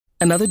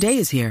Another day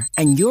is here,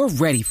 and you're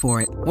ready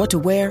for it. What to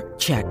wear?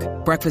 Check.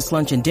 Breakfast,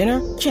 lunch, and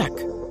dinner? Check.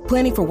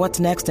 Planning for what's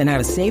next and how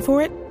to save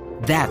for it?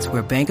 That's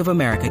where Bank of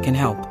America can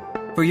help.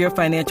 For your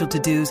financial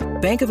to-dos,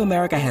 Bank of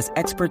America has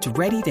experts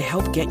ready to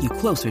help get you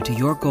closer to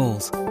your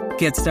goals.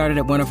 Get started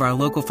at one of our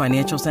local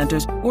financial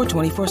centers or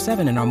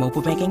 24/7 in our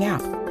mobile banking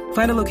app.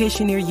 Find a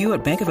location near you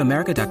at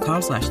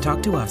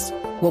bankofamerica.com/talktous.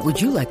 What would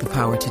you like the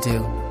power to do?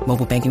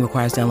 Mobile banking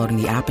requires downloading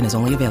the app and is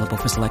only available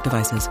for select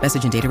devices.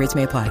 Message and data rates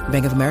may apply.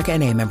 Bank of America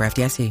N.A., member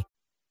FDIC.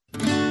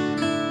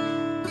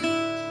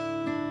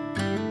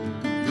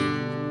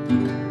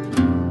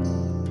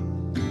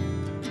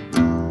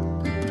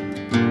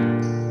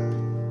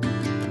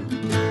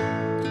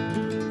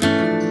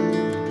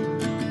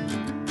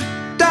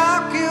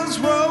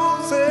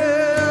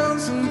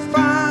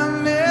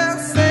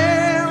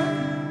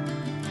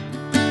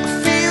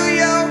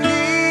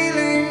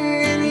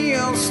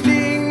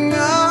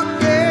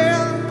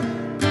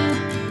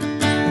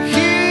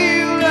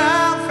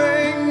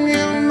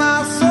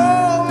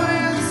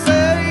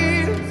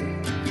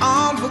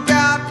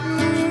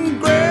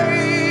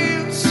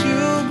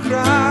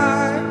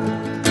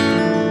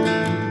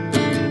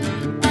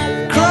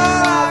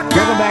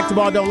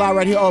 Ball Don't Lie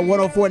right here on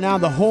 104 now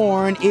The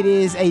Horn. It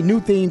is a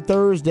new theme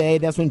Thursday.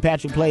 That's when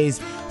Patrick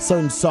plays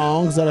certain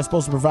songs that are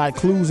supposed to provide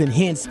clues and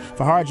hints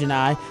for Harj and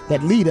I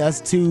that lead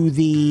us to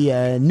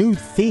the new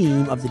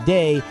theme of the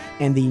day.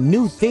 And the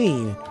new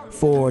theme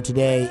for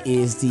today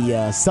is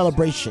the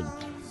celebration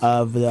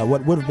of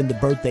what would have been the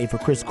birthday for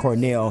Chris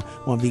Cornell,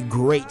 one of the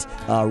great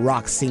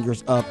rock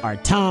singers of our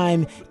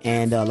time.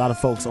 And a lot of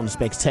folks on the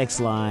Specs text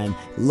line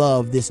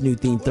love this new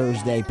theme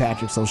Thursday,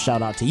 Patrick. So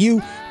shout out to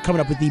you coming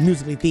up with the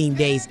musically themed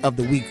days of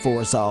the week for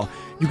us all.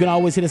 You can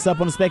always hit us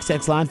up on the Specs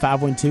text line,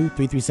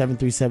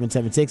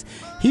 512-337-3776.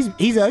 He's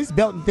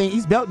belting thing.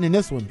 He's belting in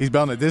this one. He's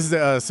belting it. This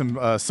is some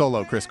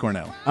solo Chris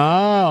Cornell.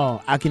 Oh,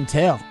 I can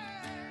tell.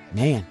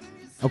 Man.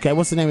 Okay,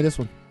 what's the name of this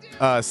one?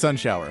 Sun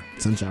Shower.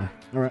 Sun Shower.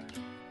 All right.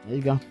 There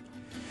you go.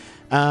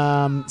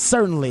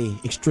 Certainly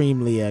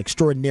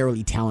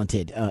extraordinarily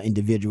talented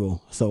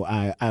individual. So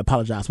I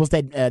apologize. What's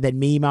that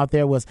meme out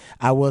there was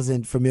I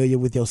wasn't familiar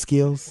with your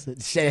skills?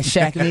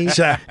 Shaq meme?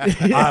 Shaq,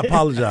 I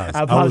apologize.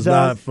 I was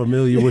not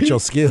familiar with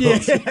your skills.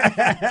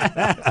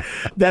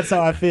 That's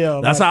how I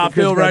feel. That's how I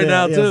feel right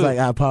now, too. It's like,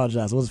 I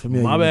apologize. I wasn't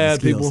familiar My with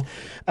bad, your skills.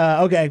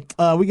 people. Okay.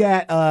 We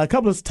got a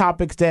couple of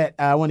topics that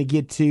I want to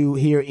get to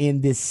here in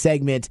this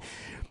segment.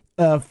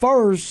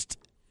 First,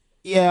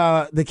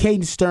 the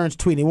Caden Stearns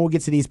tweet, and we'll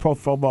get to these Pro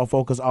Football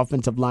Focus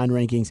offensive line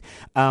rankings.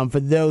 For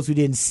those who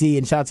didn't see,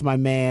 and shout out to my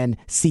man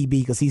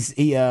CB because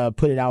he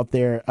put it out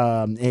there.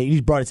 And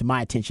he brought it to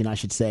my attention, I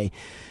should say.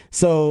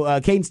 So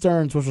Caden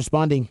Stearns was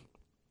responding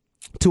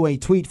to a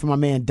tweet from my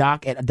man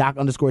Doc at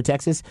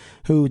Doc_Texas,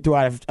 who threw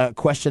out a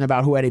question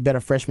about who had a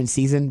better freshman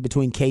season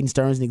between Caden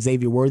Stearns and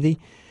Xavier Worthy.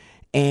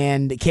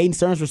 And Caden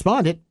Stearns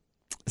responded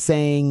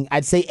saying,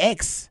 I'd say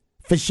X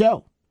for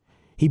sure.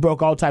 He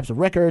broke all types of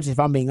records. If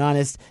I'm being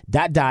honest, ...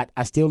 I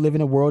still live in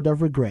a world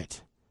of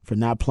regret for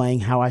not playing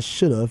how I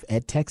should have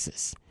at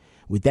Texas.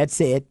 With that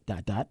said, ...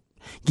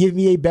 give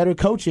me a better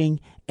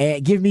coaching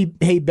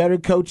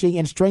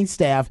and strength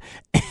staff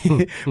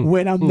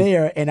when I'm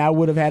there, and I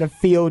would have had a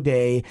field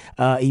day.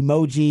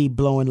 Emoji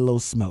blowing a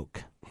little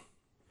smoke.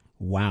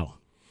 Wow.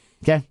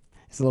 Okay.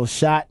 It's a little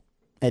shot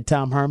at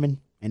Tom Herman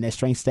and that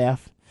strength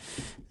staff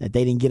that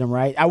they didn't get him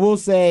right. I will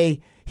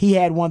say, he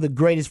had one of the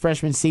greatest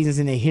freshman seasons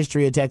in the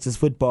history of Texas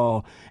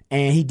football,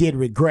 and he did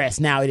regress.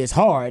 Now, it is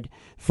hard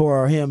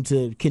for him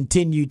to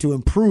continue to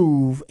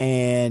improve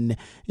and,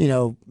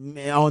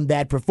 on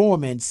that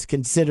performance,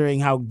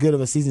 considering how good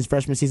of a season his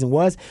freshman season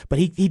was. But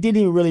he didn't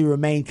even really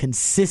remain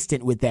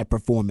consistent with that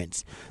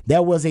performance.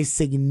 That was a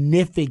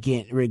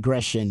significant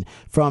regression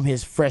from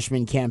his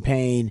freshman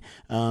campaign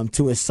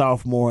to his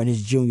sophomore and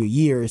his junior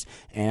years.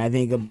 And I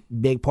think a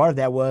big part of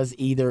that was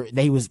either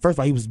that he was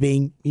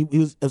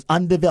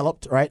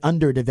undeveloped, right?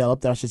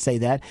 Underdeveloped, I should say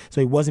that. So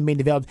he wasn't being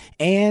developed.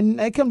 And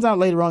it comes out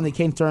later on that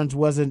Caden Stearns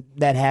wasn't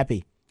that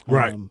happy.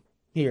 Right.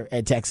 Here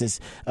at Texas,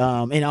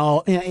 and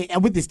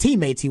with his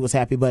teammates, he was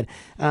happy. But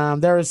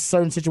there was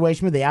certain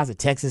situations where the Eyes of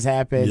Texas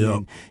happened, yep.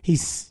 and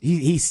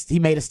he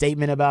made a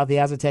statement about the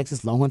Eyes of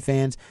Texas. Longhorn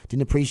fans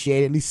didn't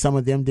appreciate it. At least some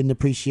of them didn't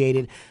appreciate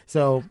it.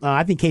 So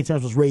I think Caden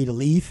Stearns was ready to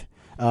leave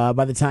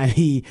by the time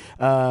he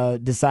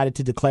decided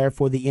to declare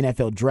for the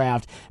NFL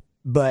draft.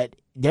 But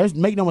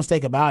make no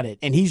mistake about it,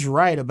 and he's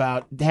right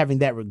about having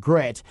that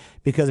regret,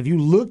 because if you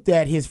looked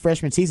at his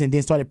freshman season and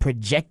then started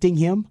projecting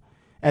him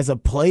as a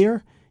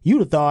player, you'd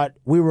have thought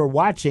we were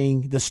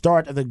watching the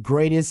start of the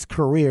greatest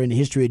career in the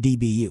history of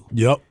DBU.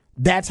 Yep.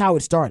 That's how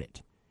it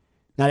started.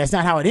 Now, that's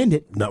not how it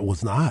ended. No, it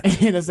was not.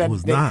 It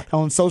was not.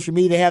 On social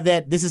media, they have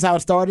that, this is how it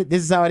started,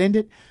 this is how it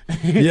ended.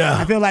 Yeah.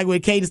 I feel like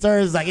with Caden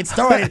Stearns, it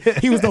started,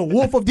 he was the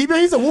wolf of DBU.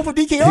 He's the wolf of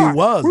DKR. He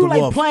was we were the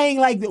wolf.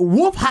 Playing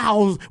wolf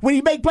howls when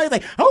he make plays,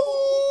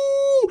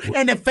 oh,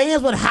 and the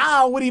fans would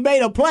howl when he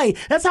made a play.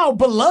 That's how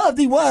beloved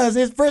he was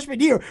his freshman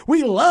year.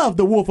 We loved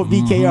the Wolf of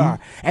DKR.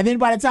 And then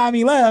by the time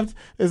he left,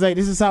 it's like,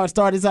 this is how it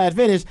started, this is how it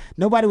finished.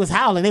 Nobody was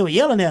howling. They were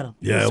yelling at him.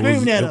 Yeah,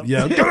 screaming at him.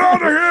 Yeah, get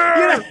out of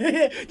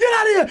here! Get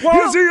out of here!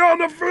 Why is he on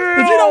the field?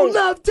 If you don't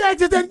love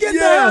Texas, then get the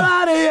hell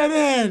out of here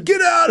then.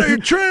 Get out of here,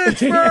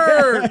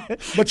 transfer!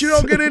 But you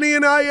don't get any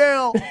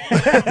NIL.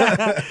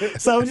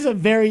 So it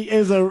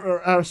was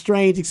a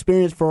strange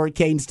experience for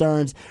Caden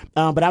Stearns.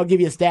 But I'll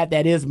give you a stat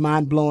that is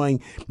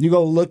mind-blowing. You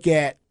go look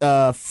at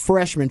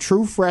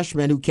true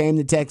freshmen who came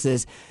to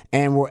Texas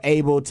and were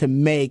able to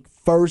make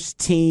first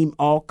team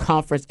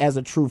all-conference as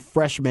a true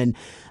freshman.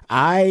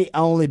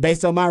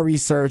 Based on my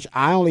research,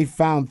 I only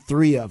found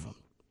 3 of them.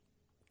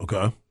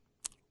 Okay.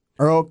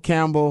 Earl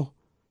Campbell,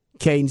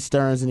 Caden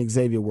Stearns, and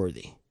Xavier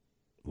Worthy.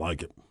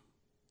 Like it.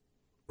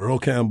 Earl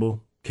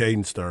Campbell,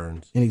 Caden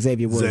Stearns, and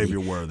Xavier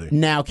Worthy.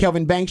 Now,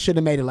 Kelvin Banks should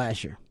have made it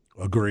last year.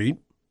 Agreed.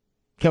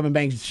 Kelvin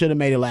Banks should have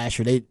made it last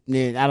year.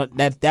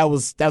 That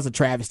was a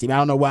travesty. I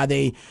don't know why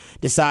they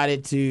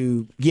decided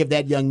to give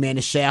that young man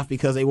a shaft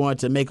because they wanted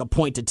to make a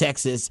point to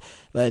Texas,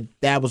 but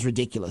that was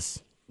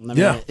ridiculous.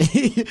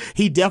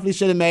 He definitely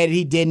should have made it.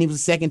 He didn't. He was a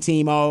second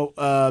team all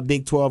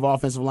Big 12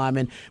 offensive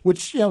lineman,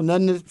 which,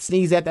 nothing to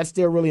sneeze at. That's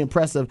still really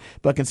impressive.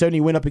 But considering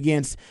he went up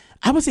against,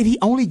 I would say he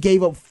only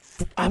gave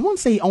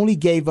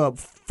up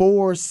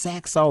 4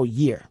 sacks all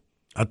year.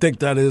 I think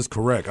that is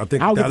correct. I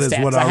think that is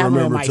what I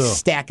remember too. My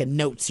stack of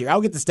notes here.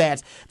 I'll get the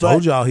stats.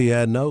 Told y'all he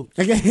had notes.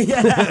 No,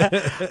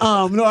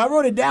 I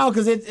wrote it down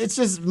because it's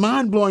just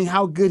mind-blowing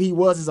how good he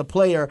was as a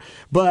player.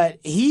 But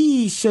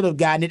he should have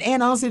gotten it.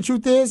 And honestly, the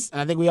truth is,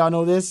 and I think we all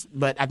know this,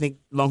 but I think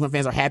Longhorn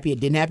fans are happy it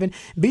didn't happen.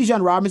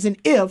 Bijan Robinson,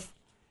 if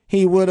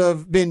he would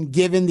have been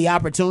given the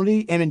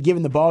opportunity and been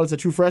given the ball as a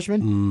true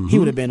freshman, he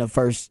would have been a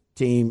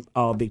first-team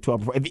Big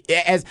 12.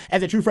 As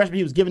a true freshman,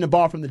 he was given the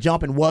ball from the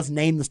jump and was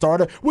named the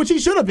starter, which he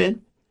should have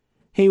been.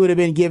 He would have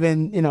been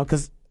given,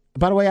 because,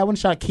 by the way, I wouldn't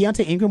shout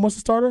Keontae Ingram was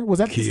the starter. Was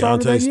that the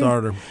starter? Keontae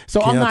starter.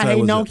 So I'm not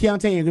hating on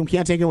Keontae Ingram.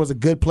 Keontae Ingram was a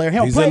good player.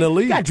 He's in the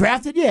league. Got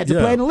drafted, to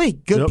play in the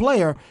league. Good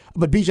player.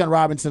 But Bijan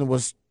Robinson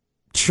was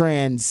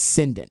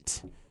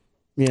transcendent.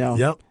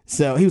 Yep.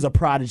 So he was a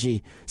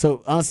prodigy.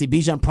 So honestly,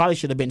 Bijan probably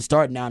should have been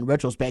starting now in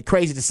retrospect.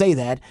 Crazy to say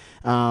that,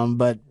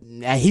 but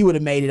he would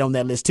have made it on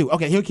that list too.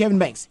 Okay, here's Kelvin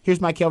Banks. Here's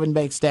my Kelvin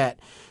Banks stat.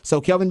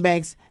 So Kelvin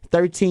Banks,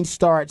 13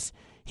 starts.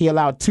 He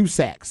allowed 2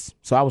 sacks.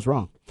 So I was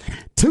wrong.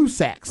 2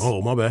 sacks.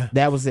 Oh, my bad.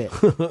 That was it.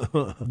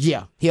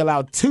 Yeah, he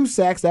allowed 2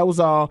 sacks. That was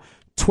all.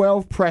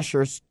 12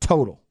 pressures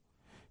total.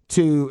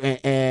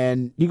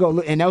 And you go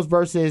look, and that was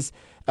versus.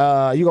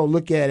 You go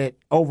look at it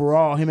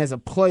overall. Him as a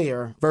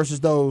player versus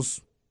those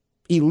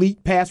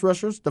elite pass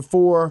rushers, the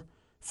 4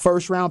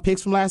 first-round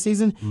picks from last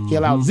season. He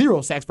allowed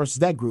 0 sacks versus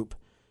that group,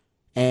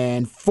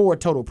 and 4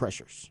 total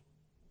pressures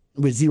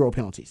with 0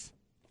 penalties.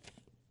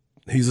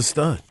 He's a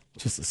stud.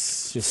 Just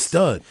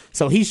stud.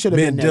 So he should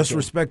have been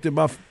disrespected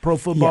by Pro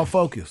Football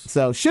Focus.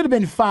 So should have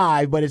been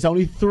 5, but it's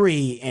only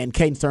 3, and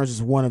Caden Stearns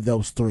is one of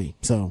those 3.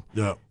 So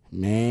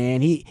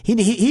man, he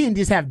didn't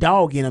just have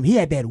dog in him. He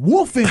had that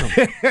wolf in him.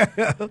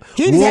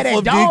 He just had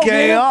that dog DKR.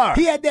 In him.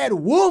 He had that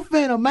wolf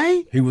in him,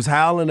 man. He was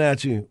howling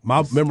at you.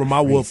 Remember,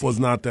 my wolf was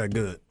not that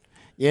good.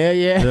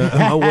 Yeah.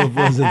 My wolf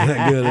wasn't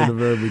that good in the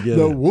very beginning.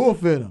 The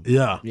wolf in him.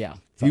 Yeah.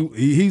 So.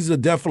 He's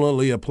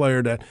definitely a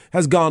player that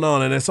has gone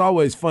on, and it's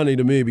always funny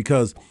to me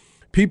because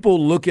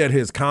people look at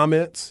his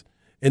comments,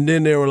 and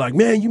then they were like,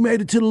 man, you made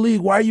it to the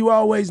league. Why are you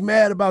always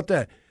mad about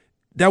that?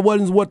 That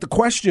wasn't what the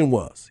question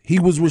was. He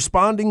was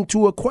responding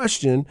to a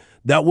question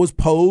that was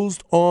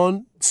posed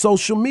on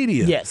social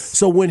media. Yes.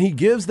 So when he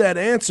gives that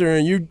answer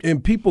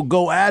and people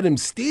go at him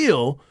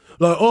still,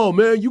 like, oh,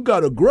 man, you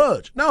got a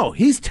grudge. No,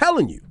 he's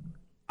telling you,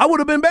 I would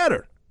have been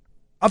better.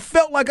 I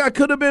felt like I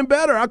could have been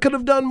better. I could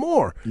have done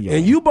more. Yeah.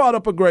 And you brought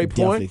up a great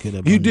point.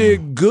 You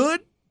did good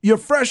your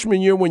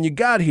freshman year when you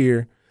got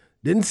here.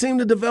 Didn't seem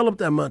to develop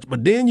that much.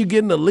 But then you get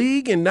in the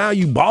league and now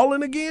you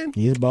balling again?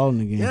 He's balling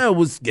again.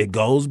 Yeah, it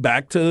goes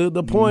back to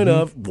the point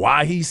of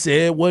why he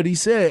said what he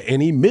said,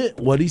 and he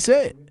meant what he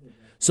said.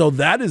 So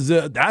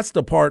that's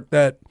the part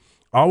that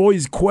I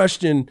always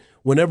question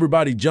when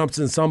everybody jumps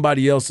in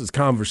somebody else's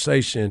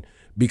conversation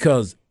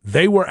because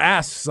they were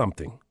asked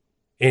something.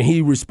 And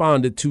he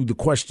responded to the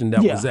question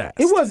that was asked.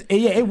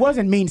 It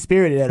wasn't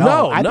mean-spirited at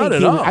all. Not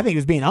at all. I think he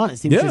was being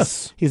honest. He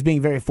was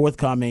being very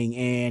forthcoming,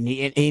 and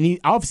he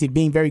obviously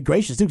being very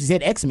gracious, too, because he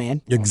said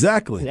X-Man.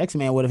 Exactly.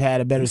 X-Man would have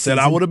had a better season.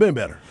 Said I would have been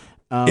better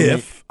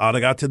if I'd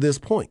have got to this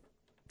point.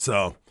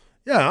 So,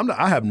 yeah,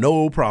 I have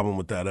no problem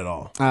with that at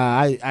all.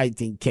 I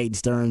think Caden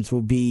Stearns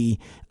will be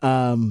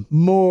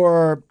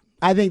more –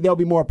 I think there'll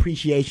be more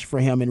appreciation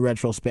for him in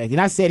retrospect. And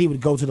I said he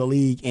would go to the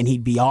league and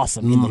he'd be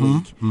awesome in the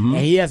league. And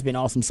he has been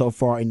awesome so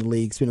far in the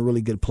league. He's been a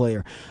really good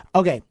player.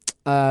 Okay,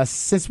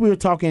 since we were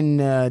talking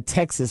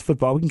Texas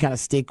football, we can kind of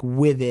stick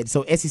with it.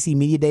 So SEC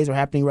Media Days are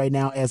happening right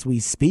now as we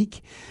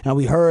speak.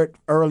 We heard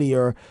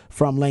earlier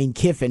from Lane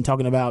Kiffin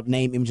talking about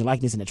name, image, and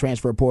likeness in the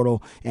transfer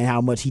portal and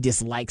how much he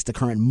dislikes the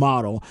current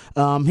model.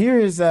 Here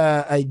is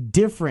a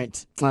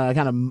different kind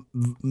of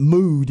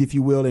mood, if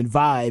you will, and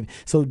vibe.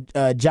 So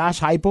Josh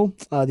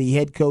Heupel, the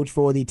head coach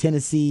for the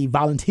Tennessee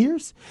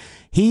Volunteers,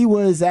 he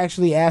was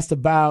actually asked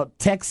about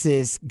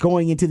Texas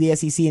going into the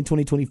SEC in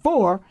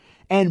 2024,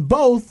 and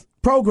both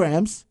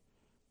programs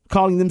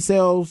calling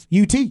themselves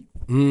UT.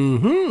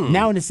 Mm-hmm.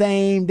 Now in the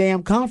same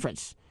damn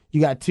conference.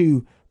 You got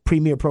two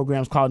premier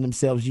programs calling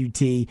themselves UT.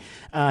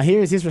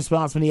 Here's his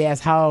response when he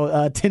asked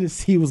how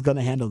Tennessee was going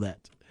to handle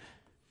that.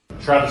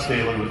 Travis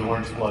Daly with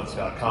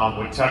OrangeBloods.com.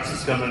 With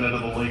Texas coming into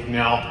the league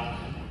now,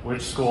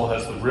 which school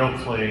has the real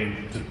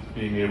claim to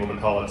being able to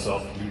call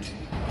itself UT?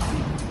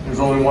 There's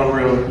only one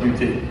real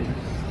UT.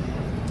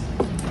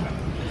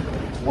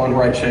 One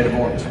right shade of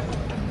orange.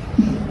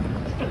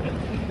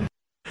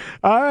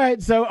 All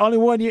right, so only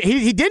one year.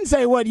 He didn't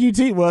say what UT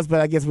was,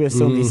 but I guess we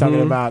assume he's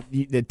talking about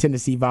the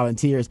Tennessee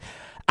Volunteers.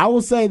 I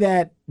will say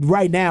that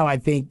right now, I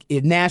think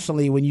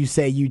nationally, when you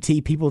say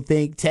UT, people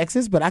think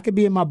Texas, but I could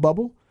be in my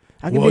bubble.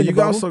 Well,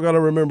 you also got to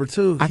remember,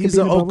 too, he's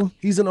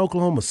an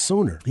Oklahoma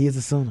Sooner. He is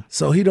a Sooner.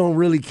 So he don't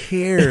really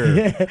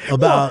care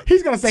about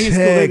he's going to say his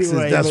Texas.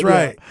 School anyway, that's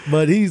right. Yeah.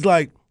 But he's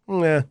like,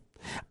 yeah.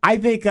 I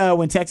think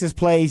when Texas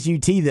plays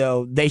UT,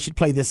 though, they should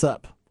play this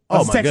up. Oh,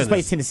 my Texas goodness.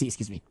 plays Tennessee,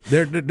 excuse me.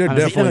 They're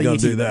definitely going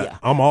to do that. Yeah.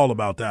 I'm all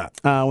about that.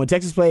 When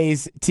Texas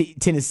plays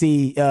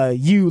Tennessee,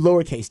 U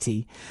lowercase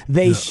t,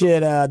 they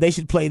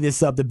should play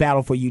this up, the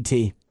battle for UT.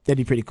 That'd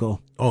be pretty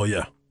cool. Oh,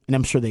 yeah. And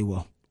I'm sure they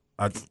will.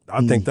 I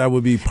think that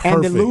would be perfect.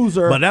 And the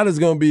loser. But that is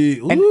going to be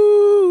a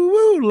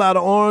lot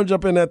of orange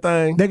up in that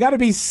thing. There got to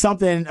be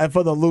something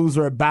for the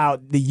loser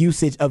about the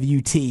usage of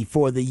UT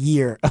for the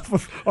year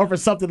or for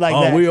something like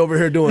that. Oh, we over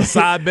here doing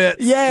side bets?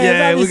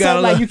 Yeah, we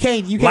got like you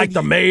can't like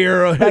the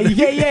mayor.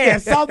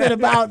 Like something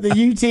about the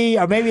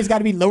UT, or maybe it's got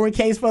to be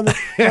lowercase for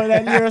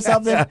that year or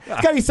something. It's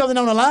got to be something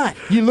on the line.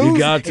 You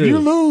lose. If you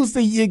lose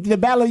the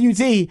battle of UT,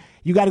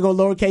 you got to go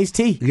lowercase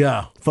t.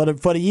 Yeah, for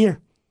the year.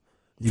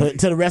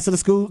 To the rest of the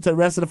school, to the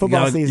rest of the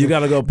football season. You got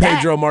to go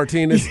Pedro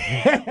Martinez.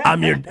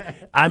 I'm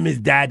his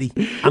daddy.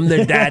 I'm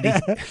their daddy.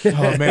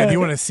 Oh, man, you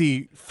want to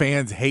see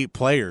fans hate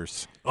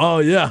players. Oh,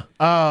 yeah.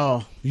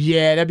 Oh,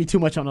 yeah, that'd be too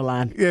much on the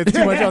line. Yeah, it's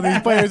too much on these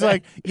players.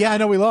 Like, yeah, I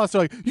know we lost.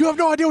 They're like, you have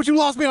no idea what you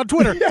lost me on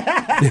Twitter.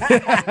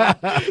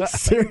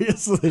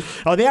 Seriously.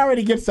 Oh, they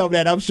already get some of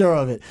that. I'm sure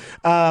of it.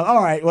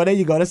 All right. Well, there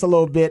you go. That's a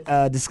little bit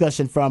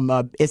discussion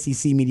from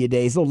SEC Media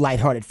Days. A little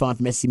lighthearted fun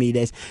from SEC Media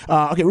Days.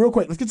 Okay, real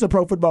quick. Let's get to the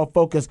Pro Football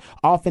Focus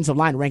offensive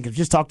line rankings. We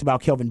just talked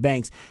about Kelvin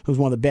Banks, who's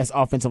one of the best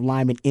offensive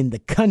linemen in the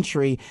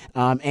country.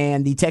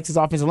 And the Texas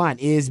offensive line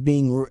is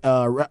being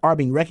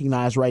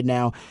recognized right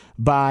now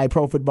by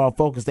Pro Football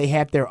Focus. They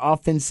have their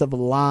offensive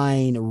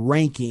line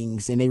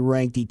rankings, and they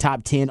rank the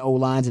top 10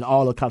 O-lines in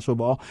all of college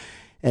football.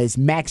 As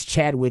Max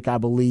Chadwick, I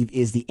believe,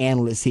 is the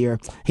analyst here.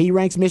 He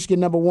ranks Michigan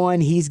number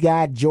 1. He's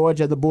got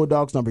Georgia, the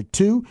Bulldogs, number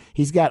 2.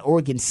 He's got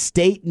Oregon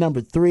State,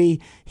 number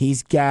 3.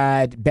 He's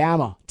got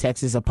Bama,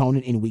 Texas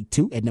opponent in week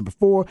 2, at number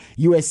 4.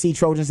 USC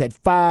Trojans at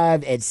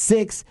 5. At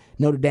 6,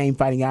 Notre Dame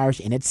Fighting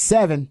Irish. And at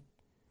 7,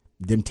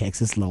 them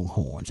Texas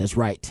Longhorns. That's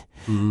right.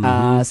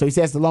 Mm-hmm. So he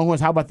says the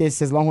Longhorns, how about this? He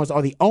says Longhorns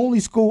are the only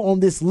school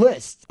on this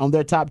list, on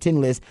their top 10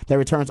 list, that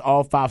returns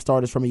all 5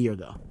 starters from a year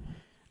ago.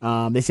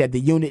 They said the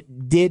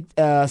unit did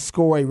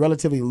score a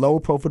relatively low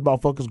Pro Football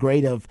Focus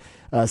grade of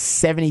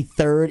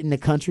 73rd in the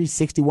country,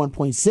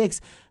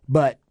 61.6.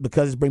 But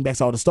because it brings back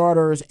all the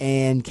starters,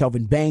 and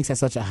Kelvin Banks has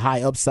such a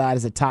high upside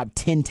as a top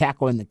 10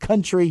 tackle in the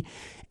country,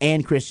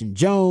 and Christian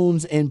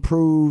Jones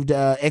improved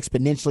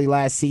exponentially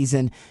last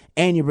season,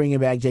 and you're bringing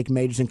back Jake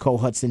Majors, Cole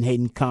Hudson,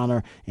 Hayden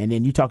Connor, and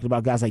then you talked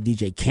about guys like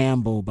DJ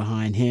Campbell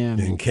behind him.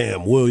 And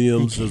Cam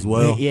Williams as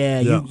well.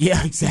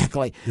 Yeah,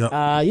 exactly.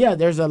 Yep.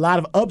 There's a lot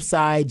of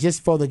upside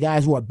just for the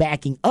guys who are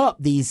backing up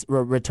these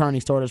returning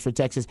starters for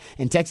Texas.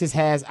 And Texas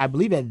has, I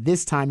believe at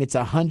this time, it's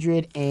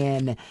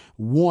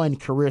 101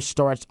 career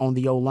starts on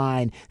the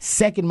O-line,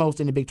 second most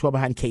in the Big 12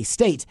 behind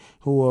K-State,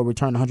 who will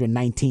return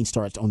 119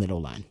 starts on that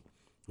O-line.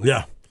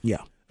 Yeah.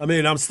 Yeah. I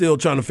mean, I'm still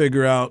trying to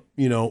figure out,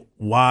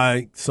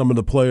 why some of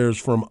the players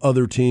from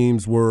other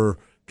teams were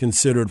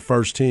considered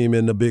first team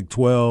in the Big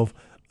 12.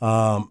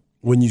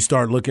 When you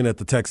start looking at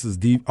the Texas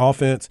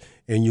offense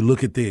and you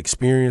look at the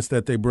experience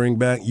that they bring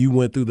back, you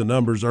went through the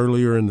numbers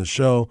earlier in the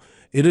show.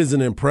 It is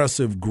an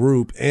impressive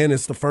group, and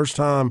it's the first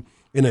time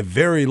in a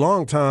very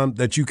long time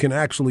that you can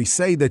actually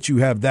say that you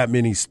have that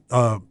many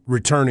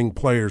returning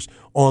players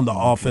on the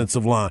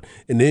offensive line.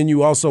 And then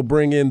you also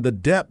bring in the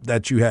depth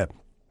that you have.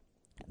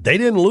 They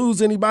didn't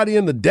lose anybody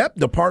in the depth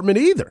department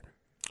either.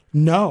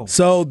 No.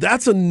 So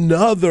that's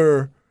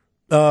another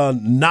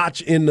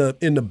notch in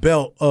the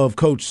belt of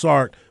Coach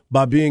Sark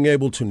by being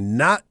able to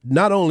not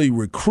only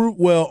recruit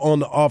well on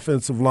the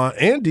offensive line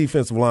and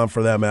defensive line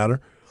for that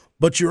matter,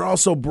 but you're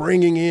also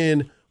bringing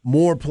in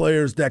more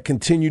players that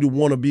continue to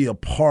want to be a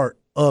part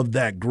of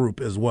that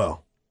group as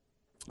well.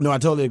 No, I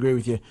totally agree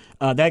with you.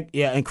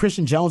 And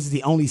Christian Jones is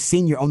the only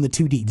senior on the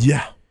 2 deep.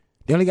 Yeah.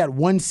 They only got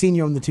one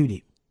senior on the 2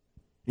 deep.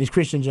 It's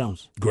Christian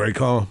Jones. Great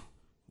call.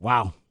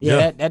 Wow.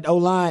 Yeah. That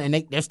O-line, and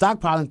they're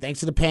stockpiling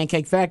thanks to the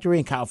Pancake Factory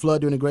and Kyle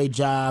Flood doing a great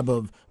job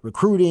of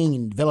recruiting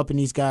and developing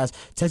these guys.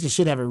 Texas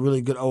should have a really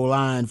good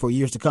O-line for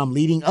years to come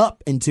leading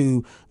up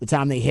into the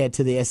time they head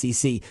to the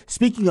SEC.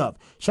 Speaking of,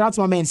 shout out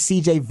to my man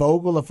CJ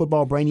Vogel of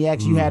Football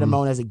Brainiacs. You had him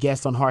on as a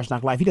guest on Harsh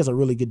Knock Life. He does a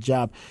really good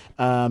job,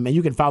 and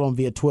you can follow him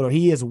via Twitter.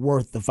 He is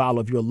worth the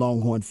follow if you're a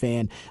Longhorn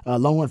fan,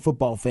 Longhorn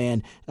football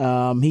fan.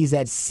 He's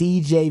at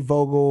CJ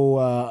Vogel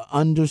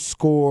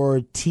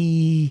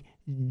 _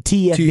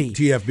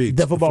 TFB,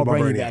 the Football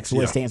Brainiacs,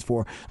 what it stands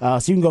for. So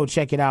you can go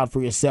check it out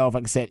for yourself.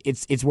 Like I said,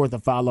 it's worth a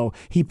follow.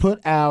 He put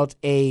out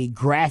a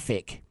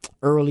graphic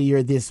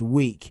earlier this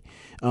week,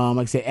 like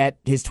I said, at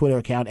his Twitter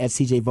account, at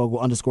CJ Vogel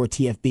 _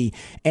 TFB.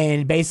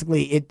 And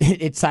basically,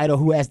 it's titled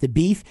Who Has the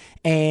Beef?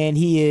 And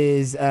he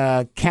is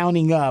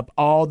counting up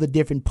all the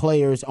different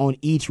players on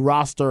each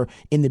roster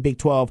in the Big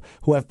 12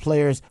 who have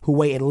players who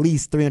weigh at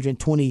least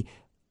 320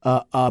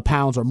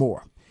 pounds or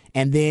more.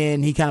 And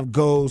then he kind of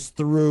goes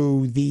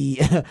through the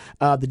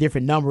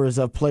different numbers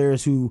of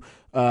players who,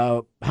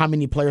 how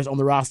many players on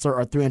the roster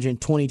are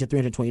 320 to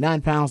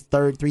 329 pounds,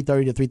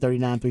 330 to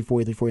 339,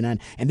 340 to 349.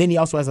 And then he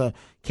also has a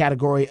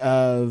category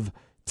of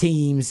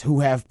teams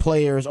who have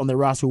players on their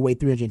roster who weigh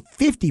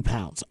 350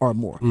 pounds or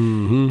more.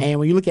 Mm-hmm. And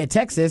when you look at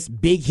Texas,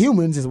 big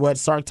humans is what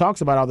Sark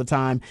talks about all the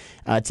time.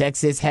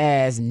 Texas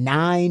has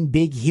 9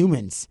 big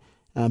humans.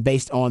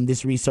 Based on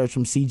this research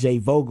from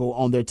CJ Vogel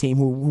on their team,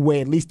 who weigh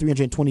at least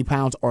 320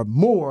 pounds or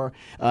more.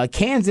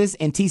 Kansas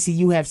and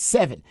TCU have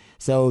 7.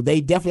 So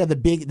they definitely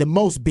have the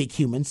most big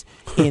humans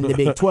in the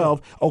Big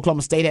 12.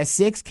 Oklahoma State has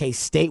 6.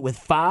 K-State with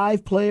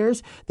 5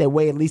 players that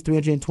weigh at least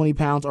 320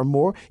 pounds or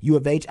more. U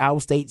of H, Iowa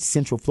State,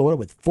 Central Florida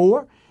with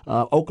 4.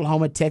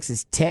 Oklahoma,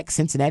 Texas Tech,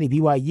 Cincinnati,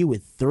 BYU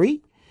with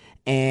 3.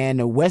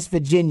 And West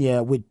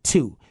Virginia with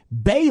 2.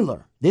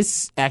 Baylor,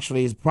 this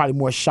actually is probably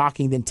more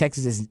shocking than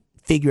Texas's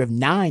figure of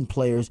 9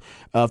 players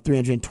of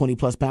 320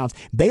 plus pounds.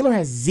 Baylor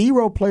has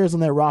 0 players on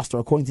their roster,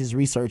 according to his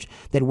research,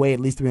 that weigh at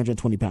least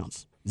 320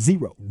 pounds.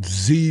 0.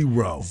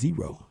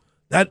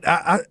 That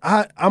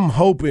I'm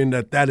hoping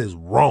that is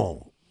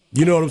wrong.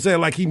 You know what I'm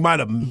saying? Like he might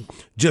have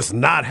just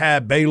not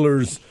had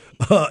Baylor's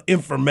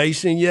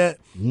information yet,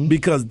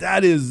 because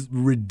that is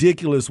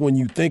ridiculous when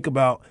you think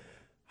about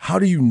how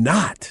do you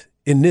not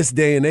in this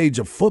day and age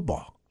of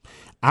football.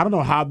 I don't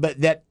know how,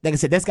 but that, like I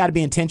said, that's got to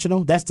be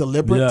intentional. That's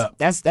deliberate. Yeah.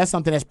 That's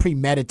something that's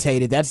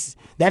premeditated. That's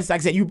like I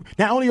said, you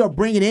not only are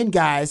bringing in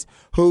guys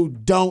who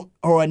don't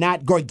or are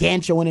not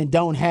gargantuan and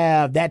don't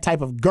have that type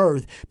of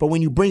girth, but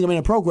when you bring them in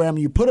a program,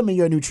 you put them in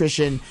your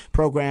nutrition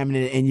program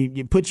and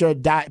you put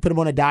them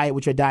on a diet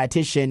with your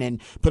dietitian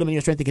and put them in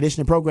your strength and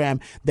conditioning program.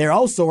 They're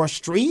also are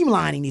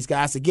streamlining these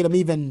guys to get them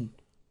even,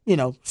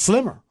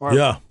 slimmer or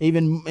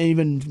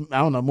even I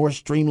don't know, more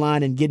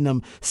streamlined and getting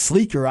them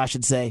sleeker, I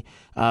should say.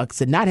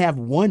 To not have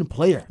one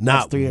player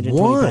that's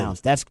 320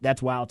 pounds,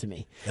 that's wild to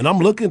me. And I'm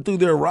looking through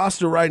their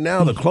roster right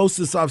now. The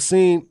closest I've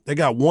seen, they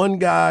got one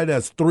guy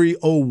that's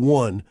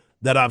 301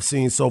 that I've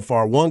seen so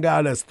far. One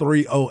guy that's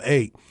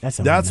 308. That's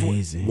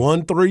amazing.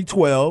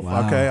 312.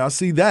 Wow. Okay, I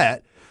see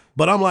that.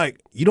 But I'm like,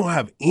 you don't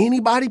have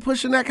anybody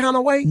pushing that kind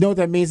of weight? You know what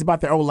that means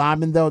about their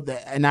O-linemen, though?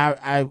 And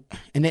I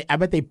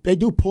bet they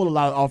do pull a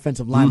lot of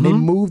offensive linemen. They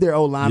move their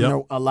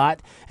O-linemen a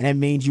lot, and that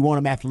means you want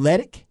them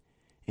athletic.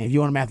 And if you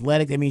want them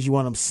athletic, that means you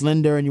want them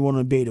slender and you want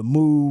them to be able to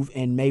move,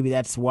 and maybe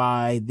that's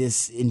why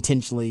this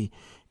intentionally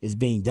is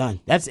being done.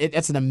 That's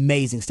an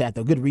amazing stat,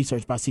 though. Good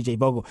research by CJ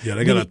Vogel. Yeah,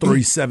 they got a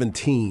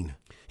 317.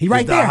 He's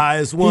right there. The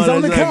highest one. He's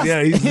on the cusp.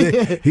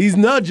 Yeah, he's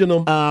nudging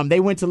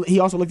them. He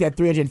also looked at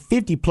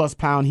 350 plus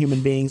pound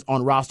human beings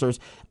on rosters,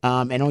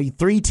 and only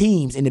 3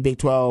 teams in the Big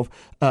 12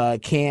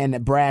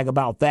 can brag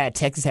about that.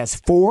 Texas has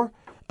 4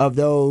 of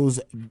those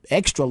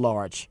extra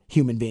large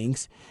human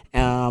beings.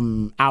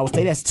 Iowa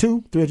State has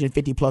 2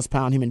 350 plus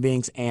pound human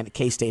beings, and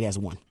K-State has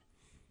 1.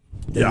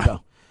 There you go.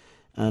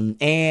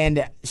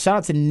 And shout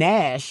out to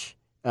Nash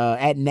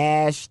at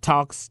Nash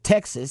Talks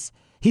Texas.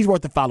 He's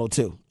worth a follow,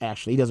 too,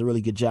 actually. He does a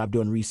really good job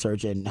doing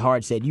research. And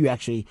Hard said you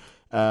actually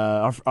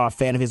are a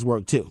fan of his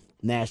work, too.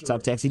 Nash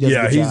Talk Texas. He does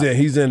a good job.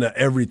 He's into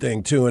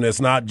everything, too. And it's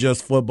not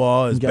just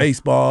football. It's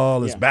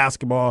baseball. It's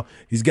basketball.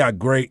 He's got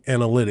great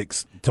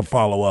analytics to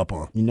follow up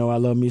on. You know I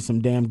love me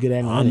some damn good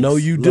analytics. I know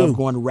you do. Love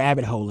going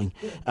rabbit holing.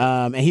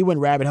 And he went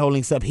rabbit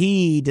holing stuff.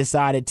 He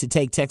decided to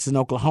take Texas and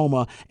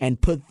Oklahoma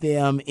and put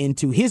them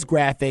into his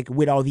graphic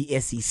with all the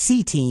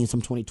SEC teams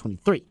from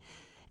 2023.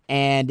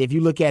 And if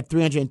you look at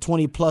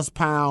 320 plus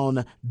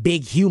pound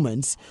big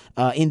humans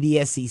in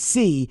the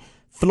SEC,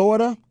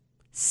 Florida,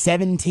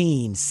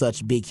 17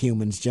 such big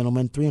humans,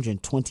 gentlemen,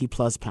 320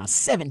 plus pounds,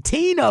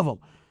 17 of them.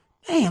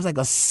 Man, it's like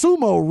a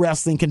sumo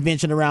wrestling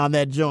convention around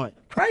that joint.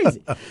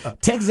 Crazy.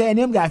 Texas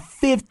A&M got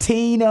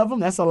 15 of them.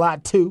 That's a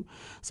lot, too.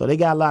 So they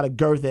got a lot of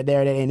girth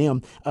there at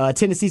A&M.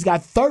 Tennessee's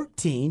got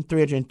 13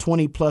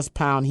 320-plus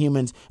pound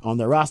humans on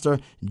their roster.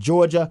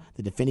 Georgia,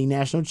 the defending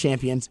national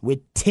champions, with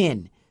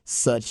 10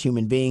 such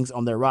human beings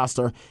on their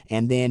roster.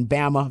 And then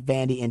Bama,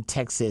 Vandy, and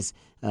Texas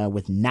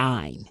with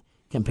 9,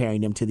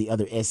 comparing them to the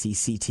other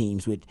SEC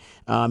teams. With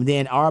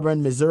then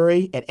Auburn,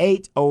 Missouri at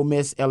 8, Ole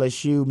Miss,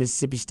 LSU,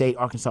 Mississippi State,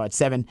 Arkansas at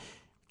 7,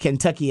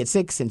 Kentucky at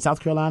 6, and South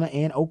Carolina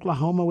and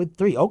Oklahoma with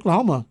 3.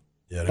 Oklahoma.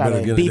 Yeah, got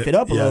to beef it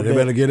up a little bit. They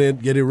better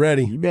get it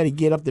ready. You better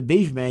get up the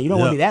beef, man. You don't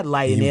want to be that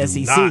light in the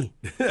SEC. Not.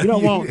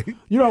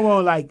 You don't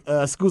want like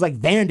schools like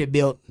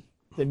Vanderbilt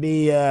to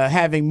be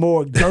having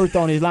more girth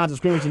on his lines of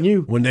scrimmage than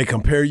you. When they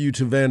compare you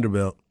to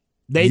Vanderbilt.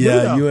 They do,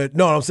 though.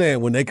 No, I'm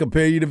saying when they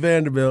compare you to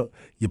Vanderbilt,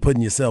 you're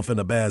putting yourself in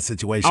a bad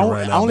situation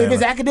right now. Only if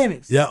it's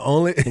academics. Yeah,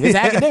 only if it's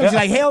academics. You're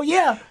like, hell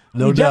yeah.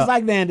 No you doubt. Just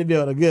like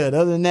Vanderbilt are good.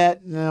 Other than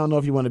that, I don't know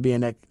if you want to be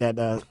in that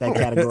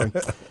category.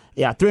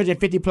 Yeah,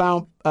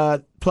 350-pound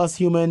plus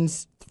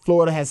humans.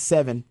 Florida has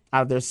 7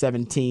 out of their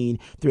 17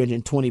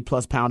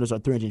 320-plus pounders or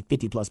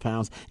 350-plus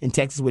pounds. And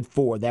Texas with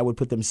 4. That would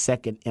put them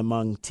second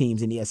among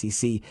teams in the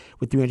SEC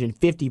with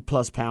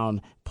 350-plus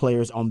pound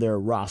players on their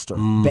roster.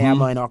 Mm-hmm.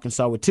 Bama and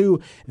Arkansas with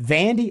 2.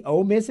 Vandy,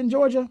 Ole Miss, and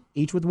Georgia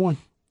each with 1.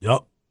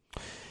 Yep.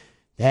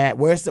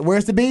 Where's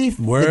the beef?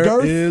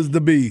 Where is the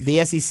beef?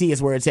 The SEC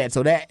is where it's at.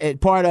 So that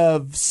part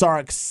of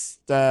Sark's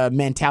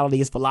mentality,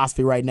 his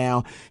philosophy right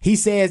now. He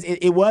says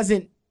he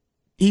wasn't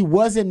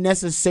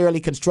necessarily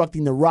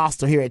constructing the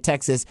roster here at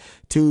Texas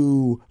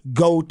to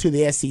go to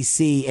the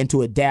SEC and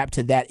to adapt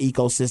to that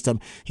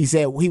ecosystem. He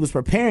said he was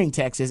preparing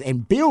Texas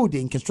and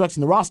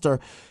constructing the roster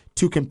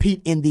to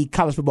compete in the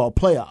college football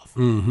playoff.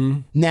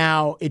 Mm-hmm.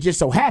 Now, it just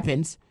so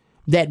happens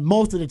that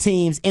most of the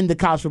teams in the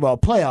college football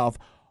playoff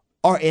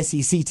are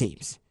SEC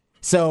teams.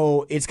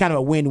 So it's kind of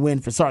a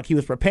win-win for Sark. He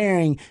was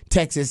preparing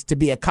Texas to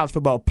be a college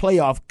football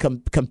playoff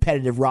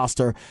competitive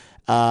roster,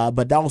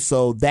 but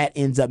also that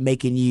ends up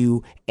making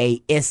you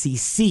a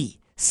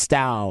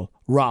SEC-style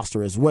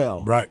roster as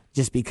well. Right.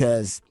 Just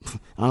because,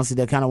 honestly,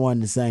 they're kind of one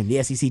and the same.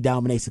 The SEC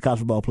dominates the college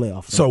football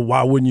playoff. So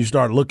why wouldn't you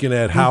start looking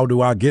at how do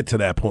I get to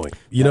that point?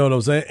 You know what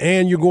I'm saying?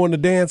 And you're going to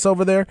dance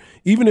over there?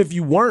 Even if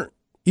you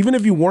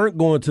weren't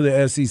going to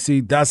the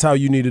SEC, that's how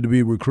you needed to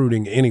be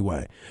recruiting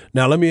anyway.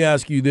 Now, let me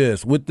ask you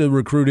this. With the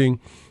recruiting,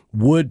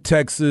 would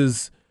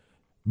Texas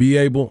be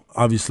able –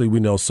 obviously, we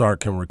know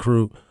Sark can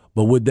recruit,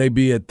 but would they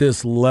be at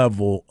this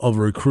level of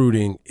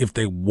recruiting if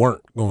they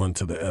weren't going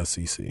to the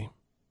SEC?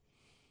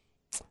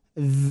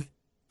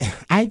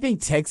 I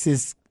think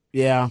Texas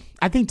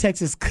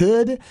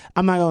could.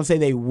 I'm not going to say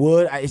they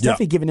would. It's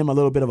definitely giving them a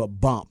little bit of a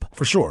bump.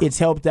 For sure. It's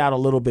helped out a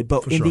little bit.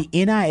 But the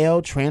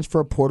NIL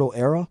transfer portal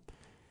era,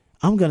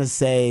 I'm going to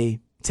say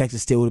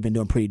Texas still would have been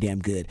doing pretty damn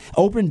good.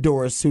 Open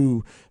Doors,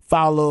 who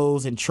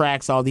follows and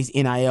tracks all these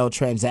NIL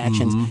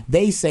transactions,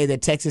 they say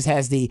that Texas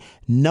has the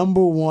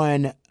number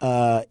 1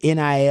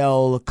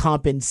 NIL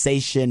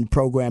compensation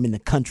program in the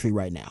country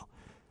right now.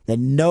 That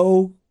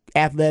no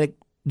athletic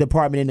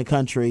department in the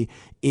country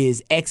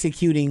is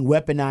executing,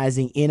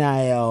 weaponizing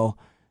NIL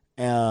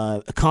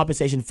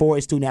compensation for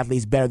its student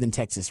athletes better than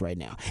Texas right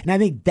now. And I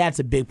think that's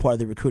a big part of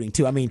the recruiting,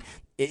 too. I mean,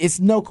 it's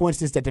no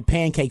coincidence that the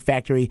Pancake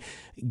Factory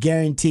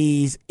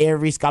guarantees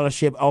every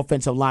scholarship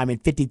offensive lineman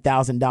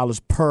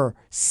 $50,000 per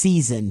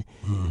season,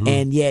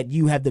 and yet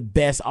you have the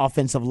best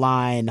offensive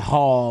line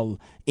haul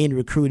in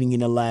recruiting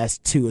in the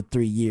last 2 or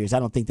 3 years. I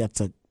don't think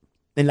that's in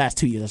the last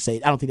 2 years, I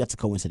don't think that's a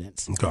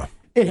coincidence. Okay.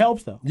 It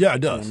helps, though. Yeah, it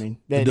does. You know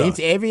what I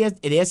mean?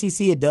 At the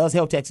SEC, it does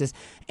help Texas,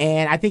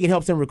 and I think it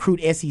helps them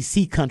recruit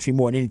SEC country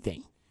more than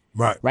anything.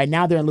 Right. Right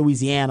now, they're in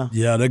Louisiana.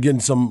 Yeah, they're getting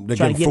some. They're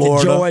Trying getting to get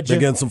to Florida. Georgia, They're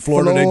getting some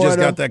Florida. They just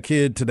Florida. got that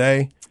kid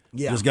today.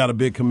 Yeah. Just got a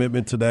big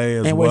commitment today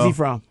as well. And where's he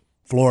from?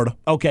 Florida.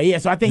 Okay, yeah.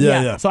 So I think,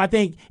 Yeah. So I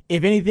think,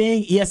 if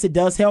anything, yes, it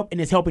does help, and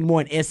it's helping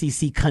more in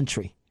SEC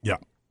country. Yeah.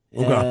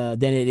 Okay.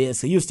 Than it is.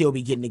 So you'll still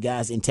be getting the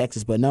guys in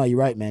Texas. But no, you're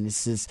right, man.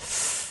 It's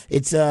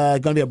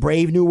going to be a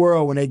brave new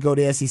world when they go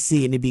to SEC,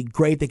 and it'd be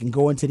great. They can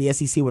go into the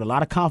SEC with a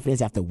lot of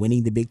confidence after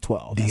winning the Big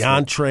 12.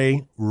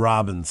 DeAndre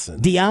Robinson.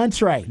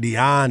 DeAndre.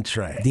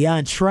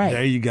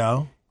 There you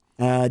go.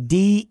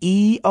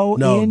 D-E-O-N?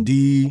 No,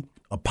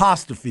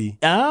 D''Entree.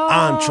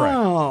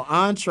 Oh,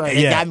 entree.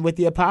 They got me with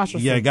the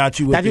apostrophe. Yeah, got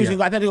you with I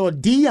thought they go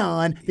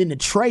Dion, then the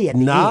tray at the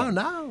end.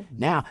 No.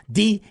 Now,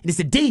 D, and it's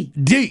a D.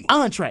 D.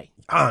 Entree.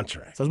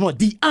 Entree. So it's more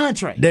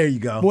DeAndre. There you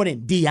go. More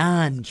than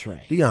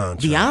DeAndre.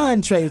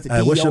 DeAndre is the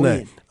Hey, what's your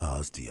name? D-O-N.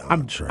 It's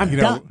DeAndre. I'm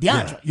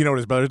DeAndre. You know what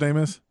his brother's name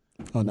is?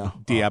 Oh, no.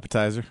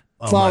 D-Appetizer.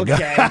 Oh, my God.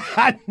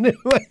 I knew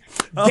it.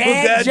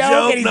 Dad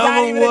joke, and he's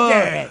not even a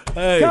dad.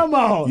 Hey, Come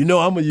on. You know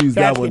I'm going to use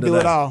that one can do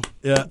it all.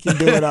 Yeah. Can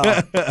do it all.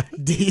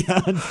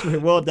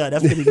 DeAndre. Well done.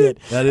 That's pretty good.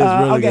 That is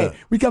really good. Okay,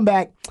 we come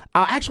back.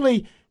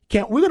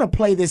 We're going to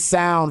play this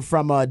sound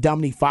from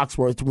Dominique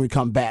Foxworth when we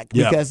come back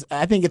because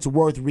I think it's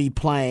worth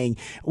replaying.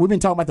 We've been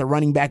talking about the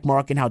running back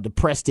market and how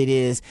depressed it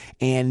is,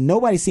 and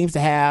nobody seems to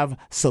have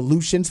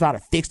solutions for how to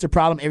fix the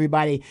problem.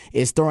 Everybody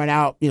is throwing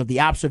out the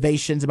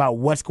observations about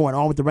what's going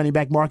on with the running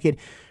back market.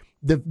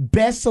 The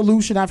best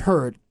solution I've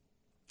heard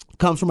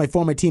comes from a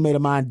former teammate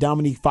of mine,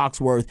 Dominique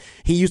Foxworth.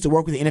 He used to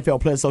work with the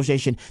NFL Players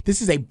Association.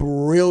 This is a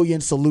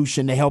brilliant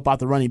solution to help out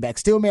the running back.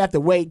 Still may have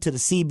to wait to the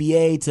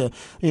CBA to,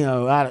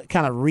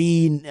 kind of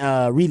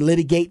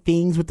relitigate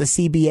things with the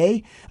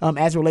CBA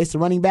as it relates to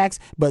running backs.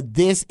 But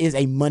this is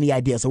a money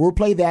idea. So we'll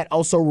play that.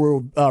 Also,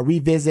 we'll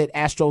revisit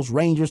Astros,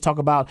 Rangers, talk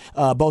about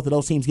both of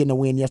those teams getting a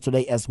win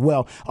yesterday as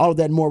well. All of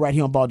that and more right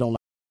here on Ball Don't Lie.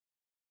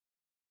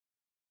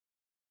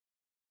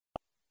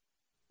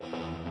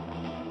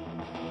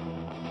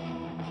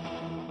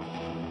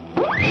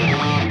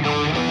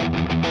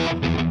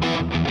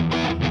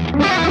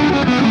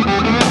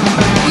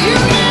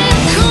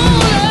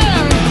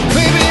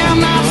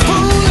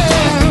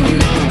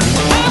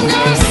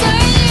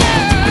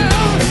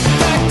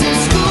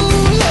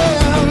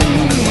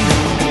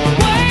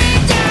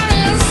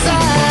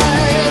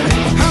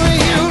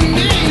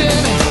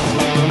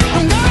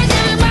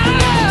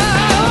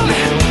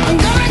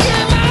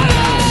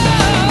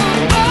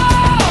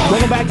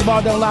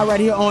 Ball Don't Lie right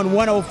here on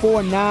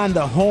 104.9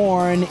 The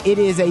Horn. It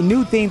is a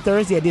new theme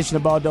Thursday edition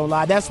of Ball Don't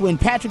Lie. That's when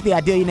Patrick the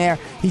Idillionaire,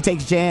 he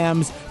takes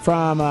jams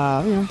from,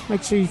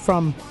 actually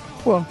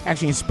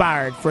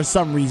inspired for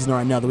some reason or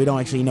another. We don't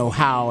actually know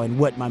how and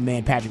what my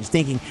man Patrick is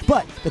thinking,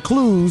 but the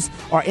clues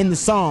are in the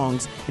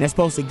songs, and they're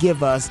supposed to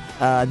give us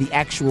the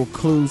actual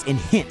clues and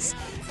hints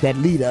that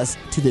lead us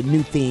to the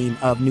new theme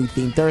of New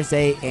Theme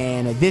Thursday.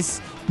 And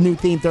this New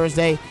Theme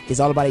Thursday is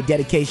all about a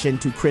dedication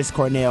to Chris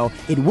Cornell.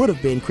 It would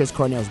have been Chris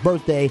Cornell's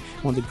birthday,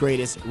 one of the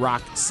greatest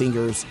rock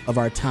singers of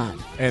our time.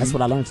 And that's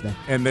what I learned today.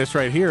 And this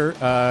right here,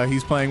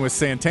 he's playing with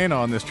Santana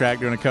on this track,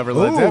 doing a cover of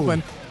Led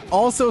Zeppelin.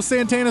 Also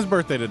Santana's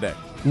birthday today.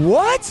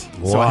 What?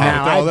 Wow. So I had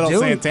to throw a little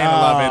Santana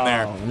love in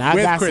there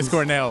with Chris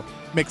Cornell.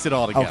 Mix it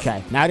all together.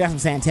 Okay, now I got some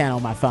Santana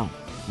on my phone.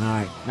 All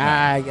right.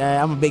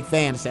 I'm a big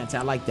fan of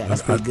Santana. I like that.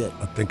 That's pretty good.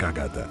 I think I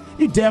got that.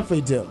 You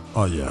definitely do.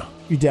 Oh, yeah.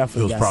 You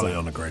definitely got It was probably some.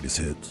 on the greatest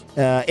hits.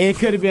 It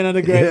could have been on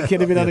the greatest. Could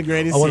have been on the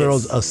greatest. One of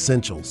those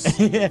essentials.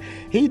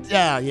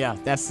 Yeah,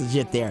 that's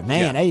legit there, man.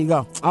 Yeah. There you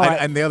go. All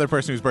right. And the other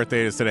person whose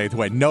birthday it is today,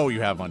 who I know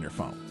you have on your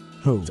phone.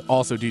 Who? It's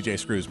also DJ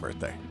Screw's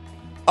birthday.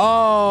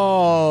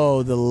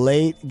 Oh, the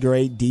late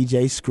great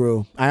DJ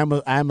Screw. I am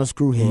a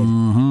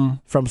screwhead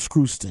from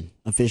Screwston,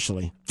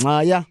 officially.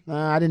 I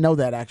didn't know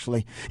that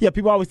actually. Yeah,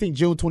 people always think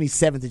June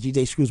 27th is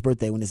DJ Screw's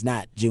birthday when it's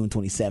not June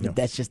 27th. No.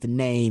 That's just the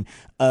name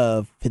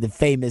of the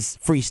famous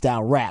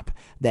freestyle rap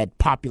that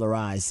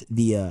popularized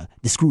the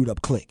Screwed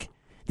Up Click,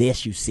 the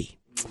SUC.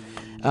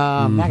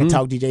 I can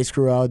talk DJ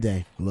Screw all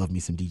day. Love me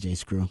some DJ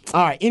Screw.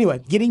 All right,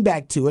 anyway, getting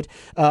back to it.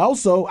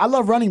 Also, I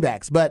love running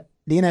backs, but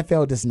the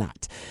NFL does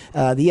not.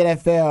 The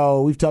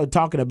NFL, we've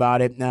talking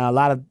about it. A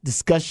lot of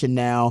discussion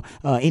now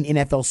in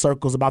NFL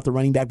circles about the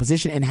running back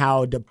position and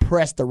how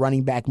depressed the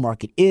running back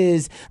market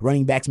is.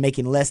 Running backs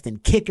making less than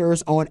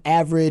kickers on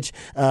average.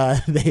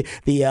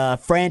 The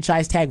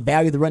franchise tag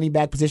value of the running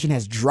back position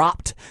has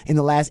dropped in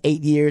the last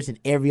 8 years. In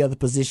every other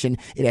position,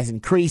 it has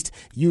increased.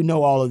 You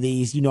know all of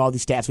these. You know all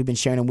these stats. We've been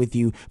sharing them with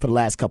you for the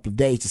last couple of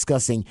days,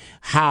 discussing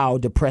how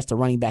depressed the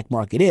running back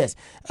market is.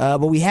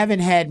 But we haven't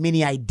had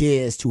many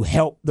ideas to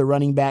help the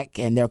running back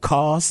and their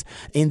cause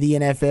in the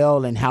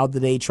NFL, and how do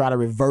they try to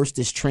reverse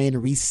this trend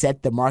and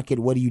reset the market?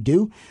 What do you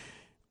do?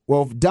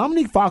 Well,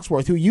 Dominique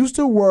Foxworth, who used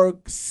to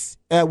work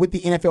with the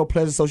NFL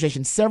Players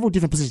Association, several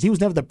different positions. He was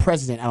never the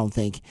president, I don't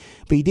think,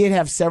 but he did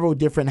have several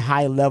different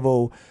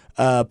high-level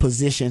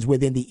positions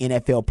within the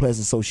NFL Players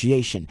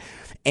Association.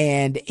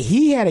 And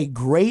he had a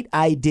great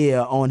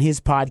idea on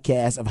his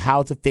podcast of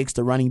how to fix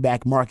the running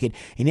back market.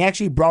 And he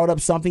actually brought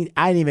up something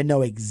I didn't even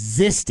know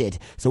existed.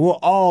 So we'll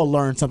all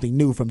learn something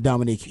new from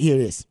Dominique. Here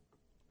it is.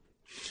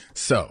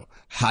 So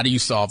how do you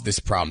solve this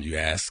problem, you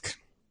ask?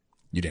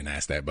 You didn't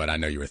ask that, but I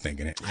know you were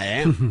thinking it. I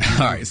am.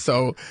 All right.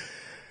 So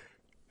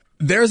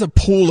there's a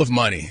pool of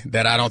money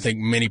that I don't think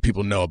many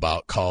people know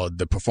about called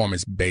the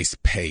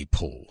performance-based pay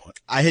pool.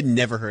 I had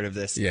never heard of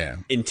this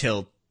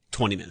until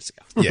 20 minutes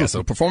ago. Yeah,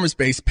 so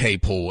performance-based pay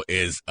pool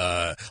is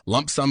a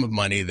lump sum of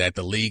money that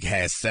the league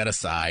has set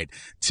aside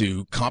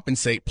to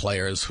compensate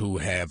players who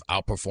have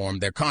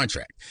outperformed their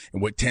contract.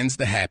 And what tends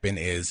to happen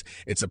is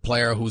it's a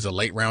player who's a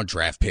late-round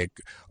draft pick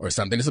or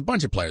something. It's a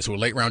bunch of players who are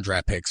late-round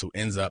draft picks who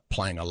ends up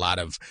playing a lot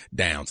of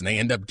downs, and they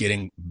end up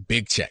getting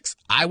big checks.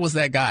 I was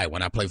that guy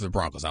when I played for the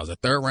Broncos. I was a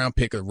third-round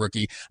pick, a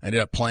rookie. I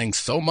ended up playing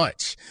so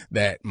much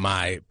that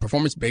my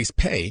performance-based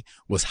pay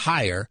was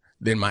higher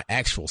than my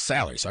actual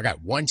salary. So I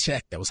got one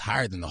check that was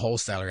higher than the whole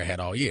salary I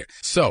had all year.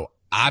 So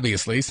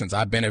obviously, since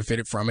I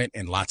benefited from it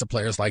and lots of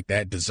players like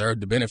that deserve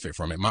to benefit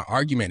from it, my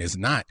argument is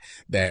not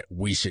that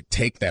we should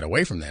take that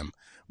away from them,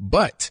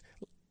 but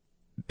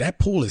that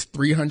pool is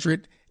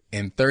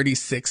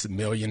 $336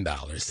 million.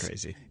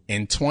 Crazy.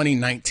 In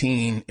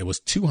 2019, it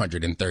was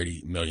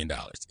 $230 million.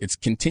 It's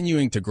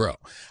continuing to grow.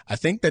 I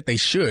think that they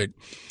should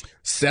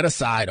set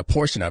aside a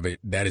portion of it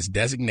that is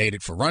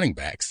designated for running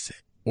backs.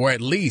 Or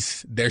at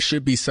least there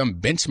should be some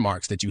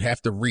benchmarks that you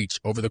have to reach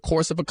over the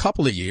course of a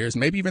couple of years,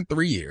 maybe even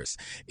 3 years.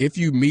 If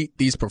you meet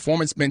these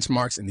performance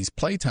benchmarks and these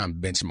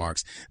playtime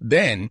benchmarks,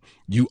 then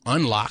you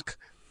unlock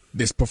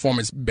this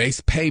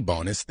performance-based pay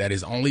bonus that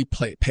is only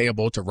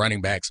payable to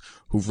running backs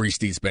who've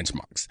reached these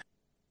benchmarks.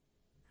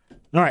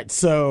 All right,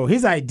 so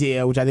his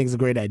idea, which I think is a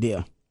great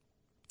idea,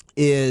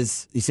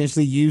 is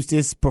essentially use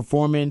this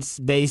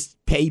performance-based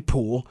pay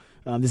pool,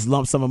 this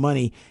lump sum of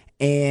money,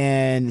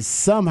 and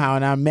somehow,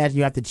 and I imagine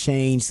you have to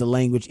change the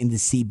language in the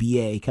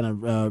CBA, kind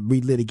of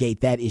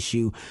relitigate that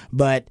issue,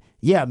 but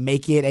yeah,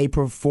 make it a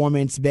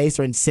performance-based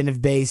or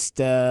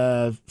incentive-based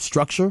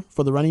structure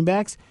for the running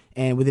backs.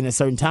 And within a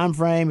certain time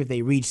frame, if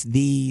they reach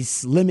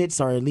these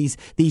limits or at least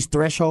these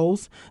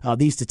thresholds,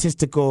 these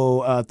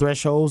statistical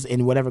thresholds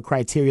in whatever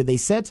criteria they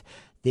set,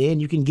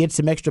 then you can get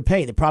some extra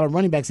pay. The problem with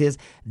running backs is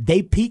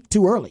they peak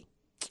too early.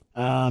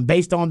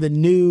 Based on the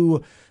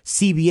new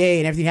CBA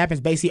and everything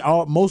happens, basically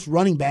most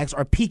running backs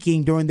are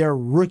peaking during their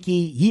rookie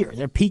year.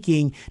 They're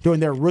peaking during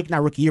their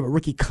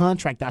rookie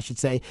contract, I should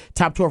say.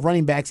 Top 12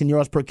 running backs in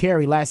yards per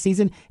carry last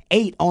season,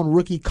 8 on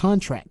rookie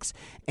contracts.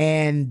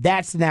 And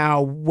that's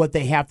now what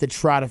they have to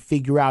try to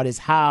figure out is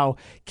how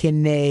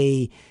can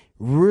they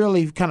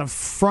really kind of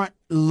front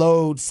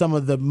load some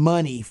of the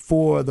money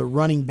for the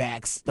running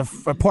backs, in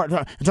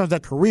terms of their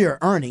career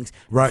earnings,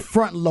 right?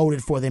 Front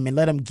loaded for them and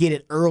let them get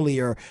it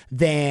earlier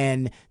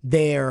than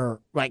they're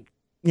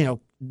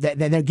that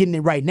they're getting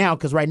it right now.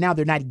 Because right now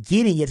they're not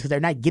getting it because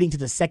they're not getting to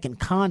the second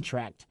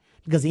contract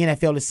because the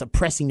NFL is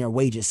suppressing their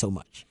wages so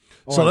much.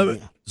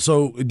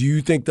 So do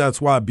you think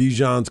that's why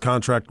Bijan's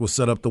contract was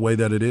set up the way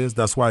that it is?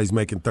 That's why he's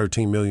making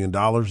 $13 million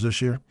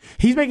this year?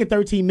 He's making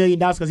 $13 million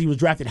because he was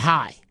drafted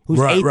high. Who's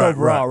 8th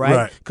overall,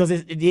 right? Because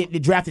the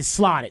draft is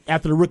slotted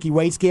after the rookie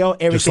weight scale.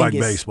 Everything just like is,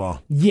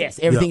 baseball. Yes,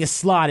 everything is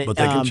slotted. But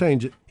they can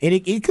change it. And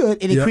it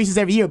could. It increases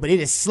every year, but it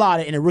is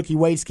slotted in a rookie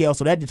weight scale,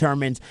 so that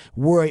determines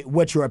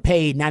what you are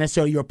paid, not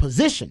necessarily your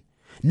position.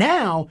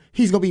 Now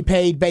he's going to be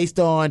paid based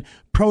on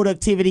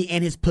productivity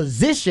and his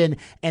position,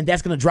 and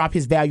that's going to drop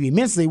his value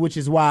immensely, which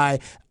is why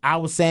I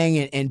was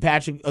saying, and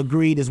Patrick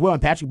agreed as well,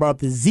 and Patrick brought up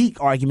the Zeke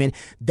argument,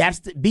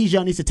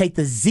 Bijan needs to take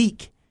the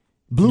Zeke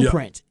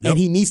blueprint, and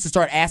he needs to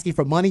start asking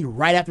for money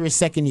right after his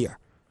second year.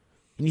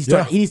 He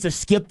needs to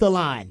skip the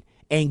line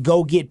and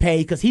go get paid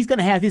because he's going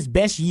to have his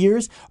best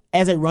years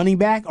as a running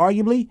back,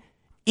 arguably,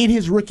 during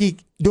his rookie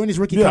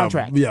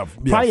contract.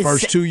 Probably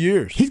first 2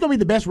 years. He's going to be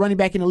the best running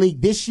back in the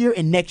league this year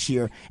and next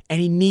year, and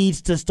he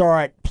needs to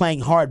start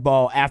playing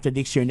hardball after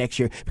this year and next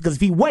year. Because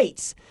if he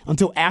waits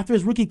until after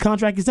his rookie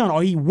contract is done,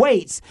 or he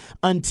waits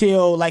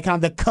until kind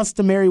of the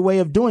customary way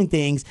of doing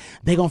things,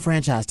 they're going to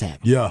franchise tag him.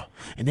 Yeah.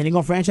 And then they're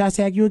going to franchise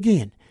tag you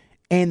again.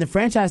 And the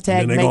franchise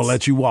tag and they're going to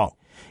let you walk.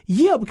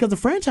 Yeah, because the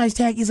franchise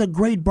tag is a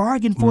great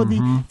bargain for the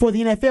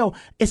NFL,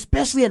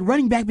 especially at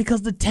running back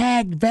because the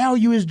tag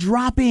value is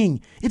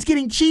dropping. It's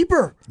getting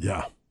cheaper.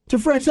 Yeah. To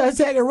franchise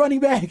tag a running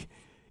back.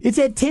 It's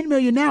at $10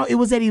 million now. It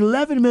was at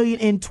 $11 million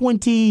in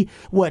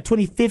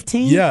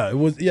 2015? Yeah, it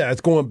was. Yeah,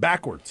 it's going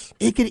backwards.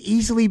 It could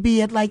easily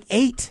be at like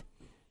 $8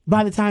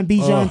 by the time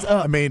Bijan's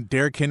up. I mean,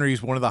 Derrick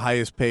Henry's one of the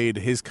highest paid.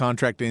 His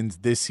contract ends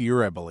this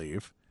year, I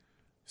believe.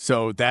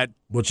 So that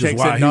which is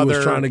why he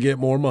was trying to get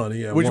more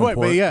money.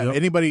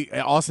 Anybody,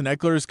 Austin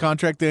Eckler's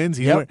contract ends.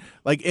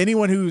 Like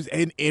anyone who's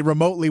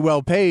remotely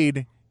well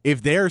paid,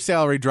 if their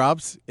salary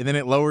drops and then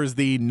it lowers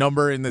the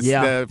number in the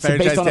franchise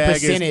based on tag a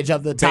percentage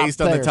of the top based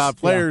players. on the top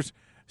players.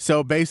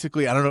 So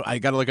basically, I don't know. I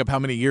got to look up how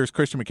many years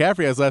Christian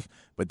McCaffrey has left,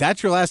 but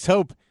that's your last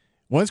hope.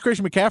 Once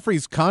Christian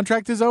McCaffrey's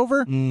contract is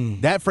over,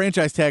 that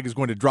franchise tag is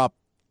going to drop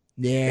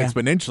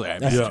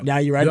exponentially. Now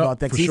you're right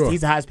about that.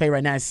 He's the highest paid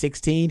right now at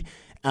 16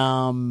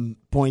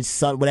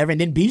 points, whatever, and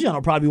then Bijan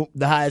will probably be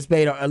the highest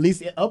paid, or at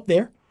least up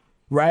there,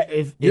 right?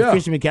 If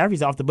Christian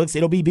McCaffrey's off the books,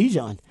 it'll be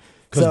Bijan.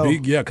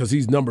 Because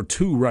he's number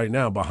 2 right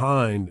now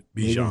behind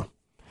Bijan,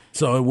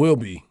 so it will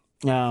be.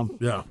 So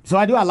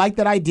I like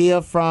that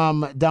idea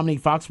from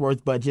Dominique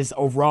Foxworth, but just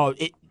overall,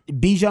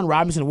 Bijan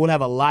Robinson will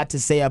have a lot to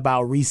say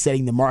about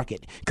resetting the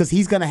market because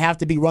he's going to have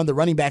to be one of the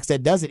running backs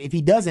that does it. If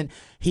he doesn't,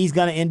 he's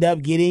going to end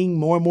up getting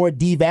more and more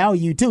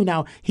devalued too.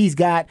 Now, he's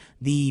got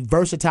the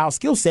versatile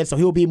skill set, so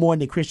he'll be more in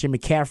the Christian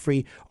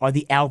McCaffrey or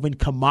the Alvin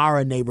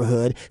Kamara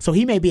neighborhood, so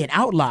he may be an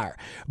outlier.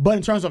 But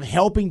in terms of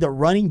helping the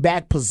running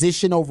back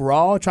position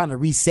overall, trying to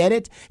reset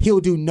it,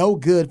 he'll do no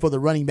good for the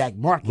running back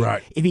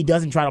market if he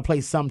doesn't try to play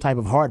some type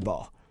of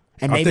hardball.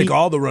 And I think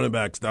all the running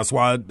backs, that's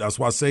why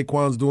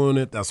Saquon's doing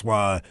it. That's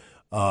why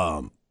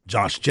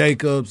Josh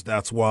Jacobs,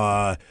 that's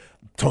why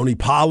Tony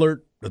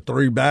Pollard, the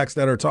 3 backs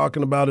that are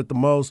talking about it the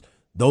most,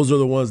 those are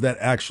the ones that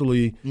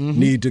actually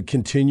need to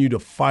continue to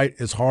fight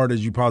as hard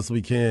as you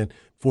possibly can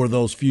for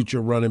those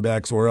future running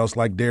backs, or else,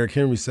 like Derrick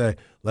Henry say,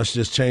 let's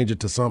just change it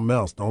to something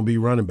else. Don't be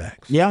running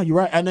backs. Yeah, you're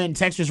right. And then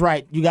Texas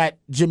right. You got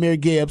Jahmyr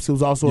Gibbs,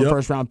 who's also a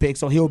first-round pick,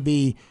 so he'll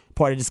be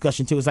part of the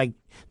discussion too. It's like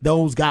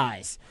those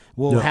guys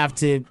will have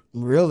to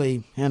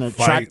really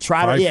fight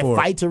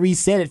to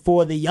reset it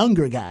for the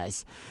younger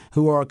guys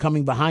who are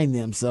coming behind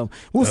them. So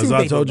we'll see. As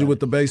I told you with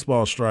the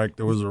baseball strike,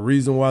 there was a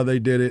reason why they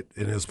did it,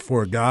 and it's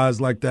for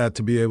guys like that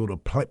to be able to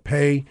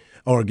pay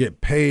or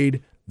get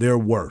paid their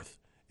worth.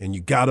 And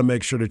you got to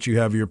make sure that you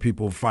have your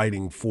people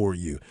fighting for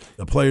you.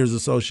 The Players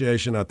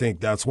Association, I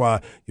think that's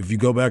why if you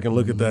go back and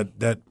look at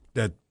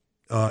that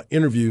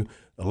interview,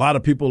 a lot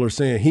of people are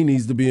saying he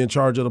needs to be in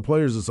charge of the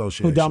Players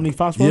Association. Who, Dominique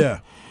Foxworth? Yeah.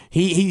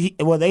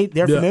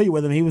 They're familiar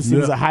with him. He was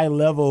a high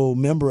level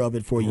member of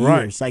it for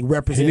years, like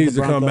representing. He needs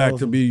the to come back Broncos.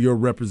 to be your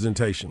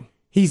representation.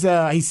 He's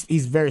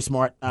very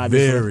smart,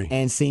 obviously,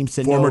 and seems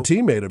to know. Former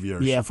teammate of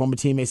yours. Yeah, former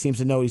teammate, seems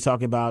to know what he's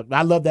talking about.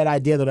 I love that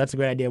idea, though. That's a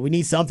great idea. We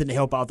need something to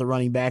help out the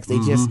running backs. They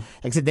just,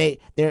 like I said,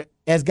 they're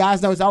as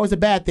guys know, it's always a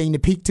bad thing to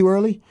peak too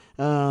early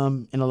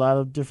in a lot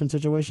of different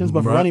situations.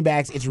 But for running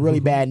backs, it's really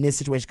bad in this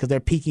situation because they're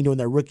peaking during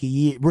their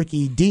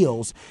rookie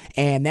deals,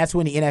 and that's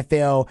when the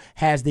NFL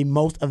has the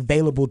most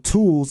available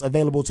tools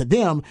available to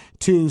them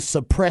to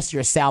suppress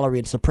your salary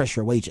and suppress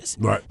your wages.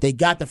 Right. They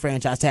got the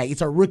franchise tag.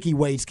 It's a rookie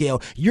wage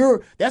scale.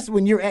 That's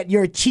when you're at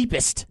your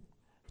cheapest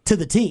to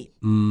the team.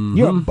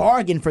 You're a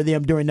bargain for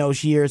them during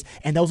those years,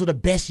 and those are the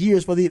best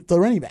years for the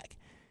running back.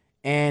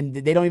 And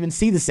they don't even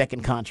see the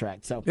second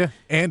contract. So yeah,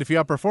 and if you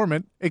outperform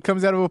it, it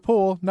comes out of a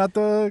pool, not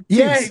the teams.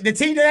 Yeah, the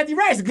team that you're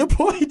right. It's a good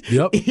point.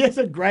 Yep. He has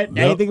a great. I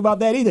didn't think about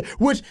that either.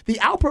 Which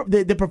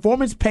the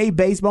performance pay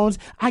base bonus,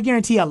 I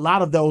guarantee a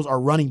lot of those are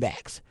running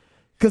backs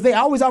because they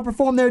always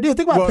outperform their deal.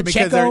 Think about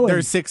Pacheco.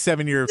 Because they're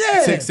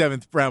 6th,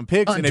 7th round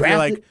picks, and if you're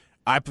like,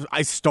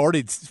 I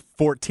started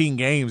 14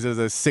 games as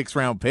a 6th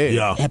round pick.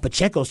 Yeah, and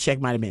Pacheco's check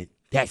might have been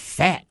that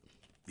fat.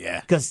 Yeah,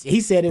 because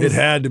he said it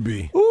had to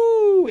be.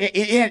 Ooh,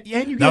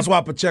 and that's why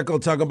Pacheco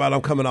talking about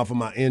I'm coming off of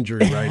my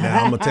injury right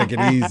now. I'm gonna take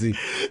it easy.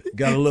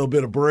 Got a little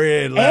bit of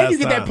bread last time. And you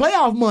get that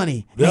playoff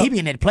money. Yep. He be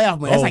getting that playoff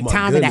money. That's like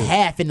time and a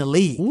half in the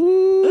league.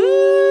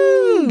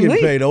 Ooh, getting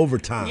paid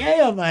overtime.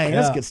 Yeah, man,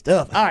 that's good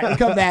stuff. All right, we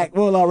come back.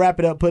 We'll wrap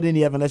it up. Put it in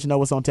the oven. Let you know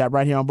what's on tap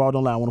right here on Ball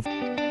Don't Lie.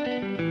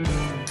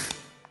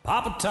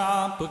 Papa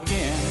Top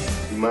again.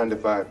 You mind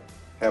if I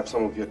have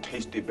some of your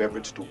tasty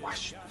beverage to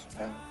wash this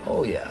down?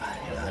 Oh, yeah.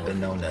 I've been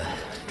known to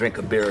drink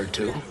a beer or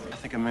two. I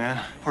think a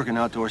man working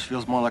outdoors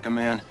feels more like a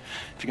man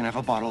if you can have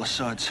a bottle of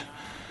suds.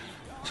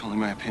 It's only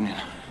my opinion,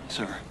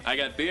 sir. I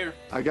got beer.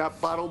 I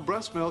got bottled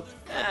breast milk.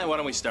 Why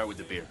don't we start with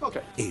the beer?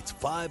 Okay. It's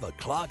 5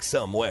 o'clock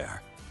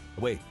somewhere.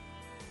 Wait,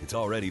 it's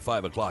already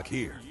 5 o'clock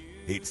here.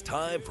 It's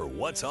time for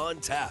What's on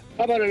Tap.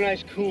 How about a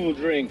nice cool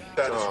drink?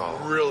 That is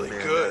really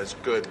good. That's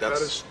good.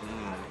 That's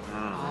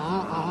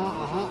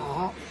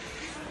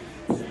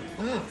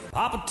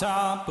Papa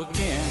Top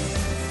again.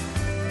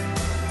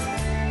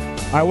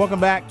 All right, welcome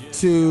back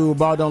to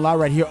Ball Don't Lie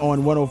right here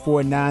on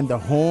 104.9 The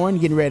Horn.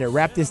 Getting ready to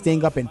wrap this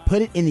thing up and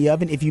put it in the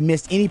oven. If you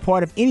missed any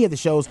part of any of the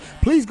shows,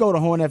 please go to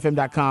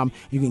hornfm.com.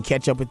 You can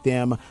catch up with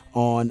them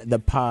on the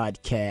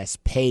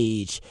podcast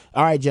page.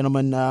 All right,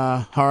 gentlemen,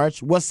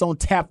 Harge, what's on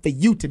tap for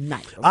you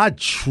tonight? I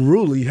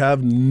truly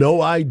have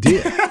no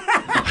idea.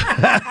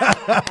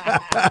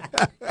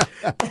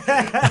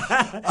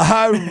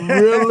 I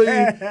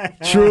really,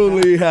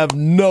 truly have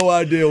no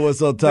idea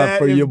what's on top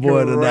for your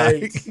boy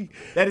tonight.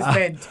 That is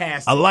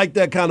fantastic. I like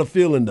that kind of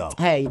feeling, though.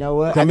 Hey, you know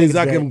what? That means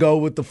I can go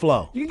with the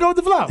flow. You can go with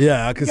the flow.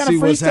 Yeah, I can see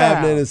what's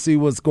happening and see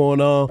what's going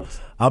on.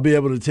 I'll be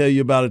able to tell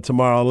you about it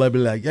tomorrow. I'll be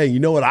like, hey,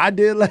 you know what I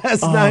did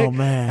last night? Oh,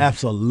 man.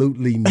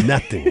 Absolutely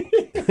nothing.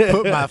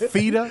 Put my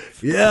feet up?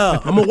 Yeah,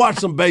 I'm going to watch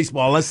some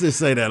baseball. Let's just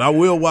say that. I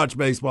will watch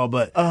baseball,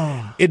 but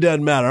it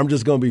doesn't matter. I'm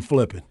just going to be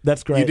flipping.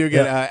 That's great. You do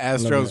get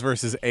Astros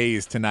versus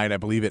A's tonight, I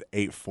believe, at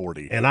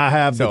 8:40. And I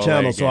have the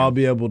channel, so I'll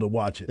be able to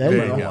watch it. There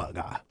you go.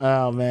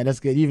 Oh, man, that's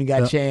good. You even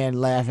got Chan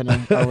laughing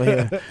over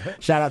here.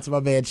 Shout out to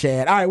my man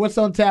Chan. All right, what's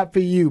on tap for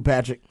you,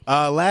 Patrick?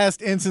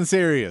 Last Instant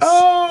Serious.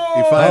 Oh!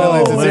 The final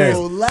Instant Serious.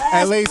 Last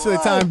At least for the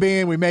one. time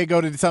being. We may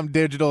go to something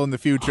digital in the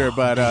future,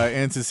 but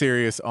Instant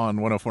Serious on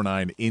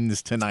 104.9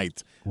 ends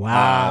tonight.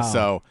 Wow.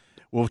 So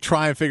we'll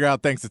try and figure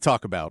out things to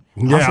talk about.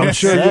 Yeah, I'm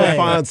sure you'll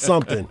find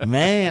something.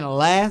 Man,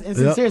 last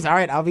Instant Serious. All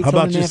right, I'll be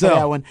tuning in for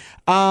that one.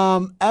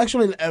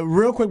 Actually,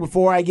 real quick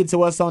before I get to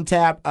what's on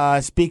tap,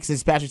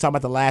 since Patrick's talking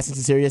about the last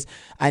Instant Serious,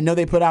 I know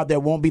they put out there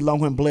won't be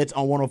Longhorn Blitz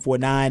on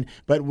 104.9,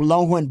 but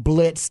Longhorn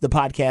Blitz, the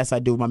podcast I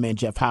do with my man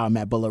Jeff Howe and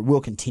Matt Bullard,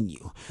 will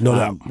continue. No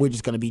doubt. We're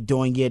just going to be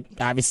doing it,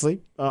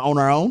 obviously, on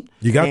our own.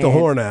 You got the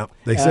Horn app.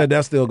 They said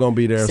that's still going to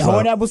be there. The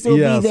Horn app will still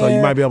be there. So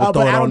you might be able to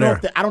throw it on there.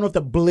 I don't know if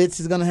the Blitz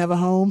is going to have a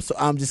home, so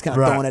I'm just kind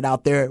of throwing it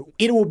out there.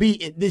 It will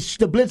be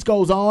the Blitz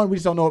goes on. We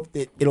just don't know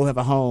if it'll have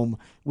a home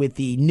with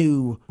the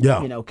new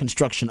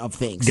construction of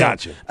things.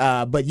 Gotcha.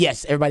 But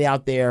yes, everybody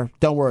out there,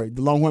 don't worry.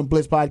 The Longhorn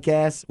Blitz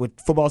podcast with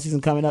football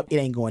season coming up, it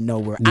ain't going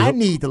nowhere. Nope. I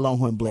need the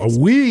Longhorn Blitz.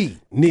 We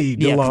need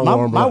the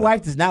Longhorn Blitz. My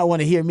wife does not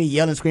want to hear me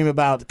yell and scream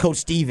about Coach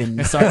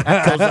Steven. Sorry,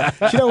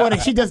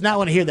 she does not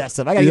want to hear that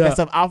stuff. I got to get that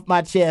stuff off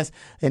my chest,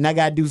 and I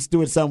got to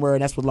do it somewhere,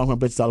 and that's what Longhorn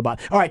Blitz is all about.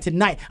 All right,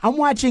 tonight I'm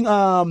watching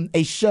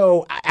a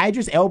show.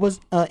 Idris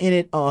Elba's in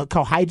it called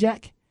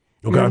Hijack.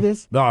 You remember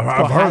this? No,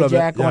 I've heard of it.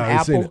 Hijack on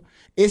Apple.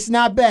 It's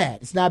not bad.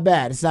 It's not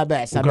bad.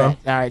 All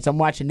right, so I'm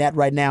watching that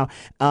right now.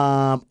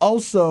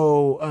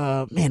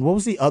 Also, man, what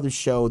was the other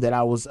show that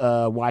I was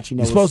watching?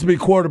 It's supposed to be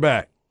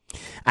Quarterback.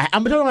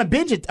 I'm going to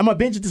binge it. I'm going to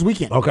binge it this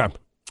weekend. Okay.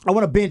 I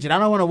want to binge it. I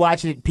don't want to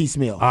watch it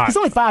piecemeal. Right. It's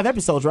only 5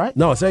 episodes, right?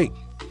 No, it's 8.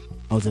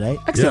 Oh, is it 8?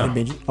 I can still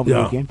binge it over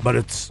the weekend. But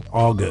it's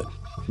all good.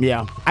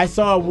 Yeah. I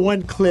saw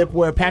one clip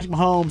where Patrick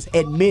Mahomes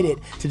admitted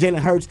to Jalen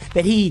Hurts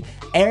that he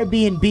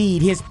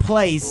Airbnb'd his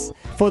place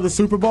for the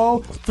Super Bowl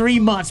 3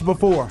 months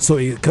before. So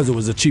because it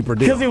was a cheaper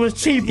deal. Because it was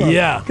cheaper.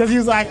 Yeah. Because he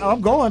was like,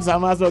 I'm going, so I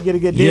might as well get a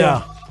good deal.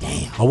 Yeah.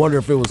 Damn. I wonder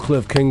if it was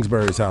Cliff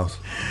Kingsbury's house.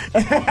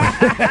 Dude,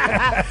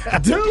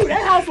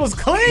 that house was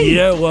clean.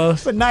 Yeah, it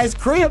was. It's a nice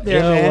crib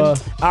there, man. All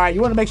right, you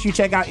want to make sure you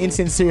check out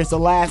Instant Serious, the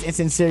last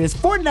Instant Serious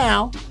for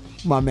now.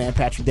 My man,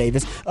 Patrick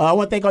Davis. I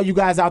want to thank all you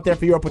guys out there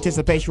for your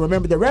participation.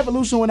 Remember, the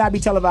revolution will not be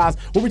televised.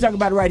 We'll be talking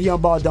about it right here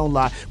on Ball Don't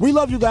Lie. We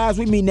love you guys.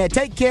 We mean that.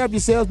 Take care of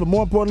yourselves, but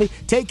more importantly,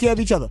 take care of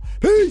each other.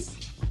 Peace.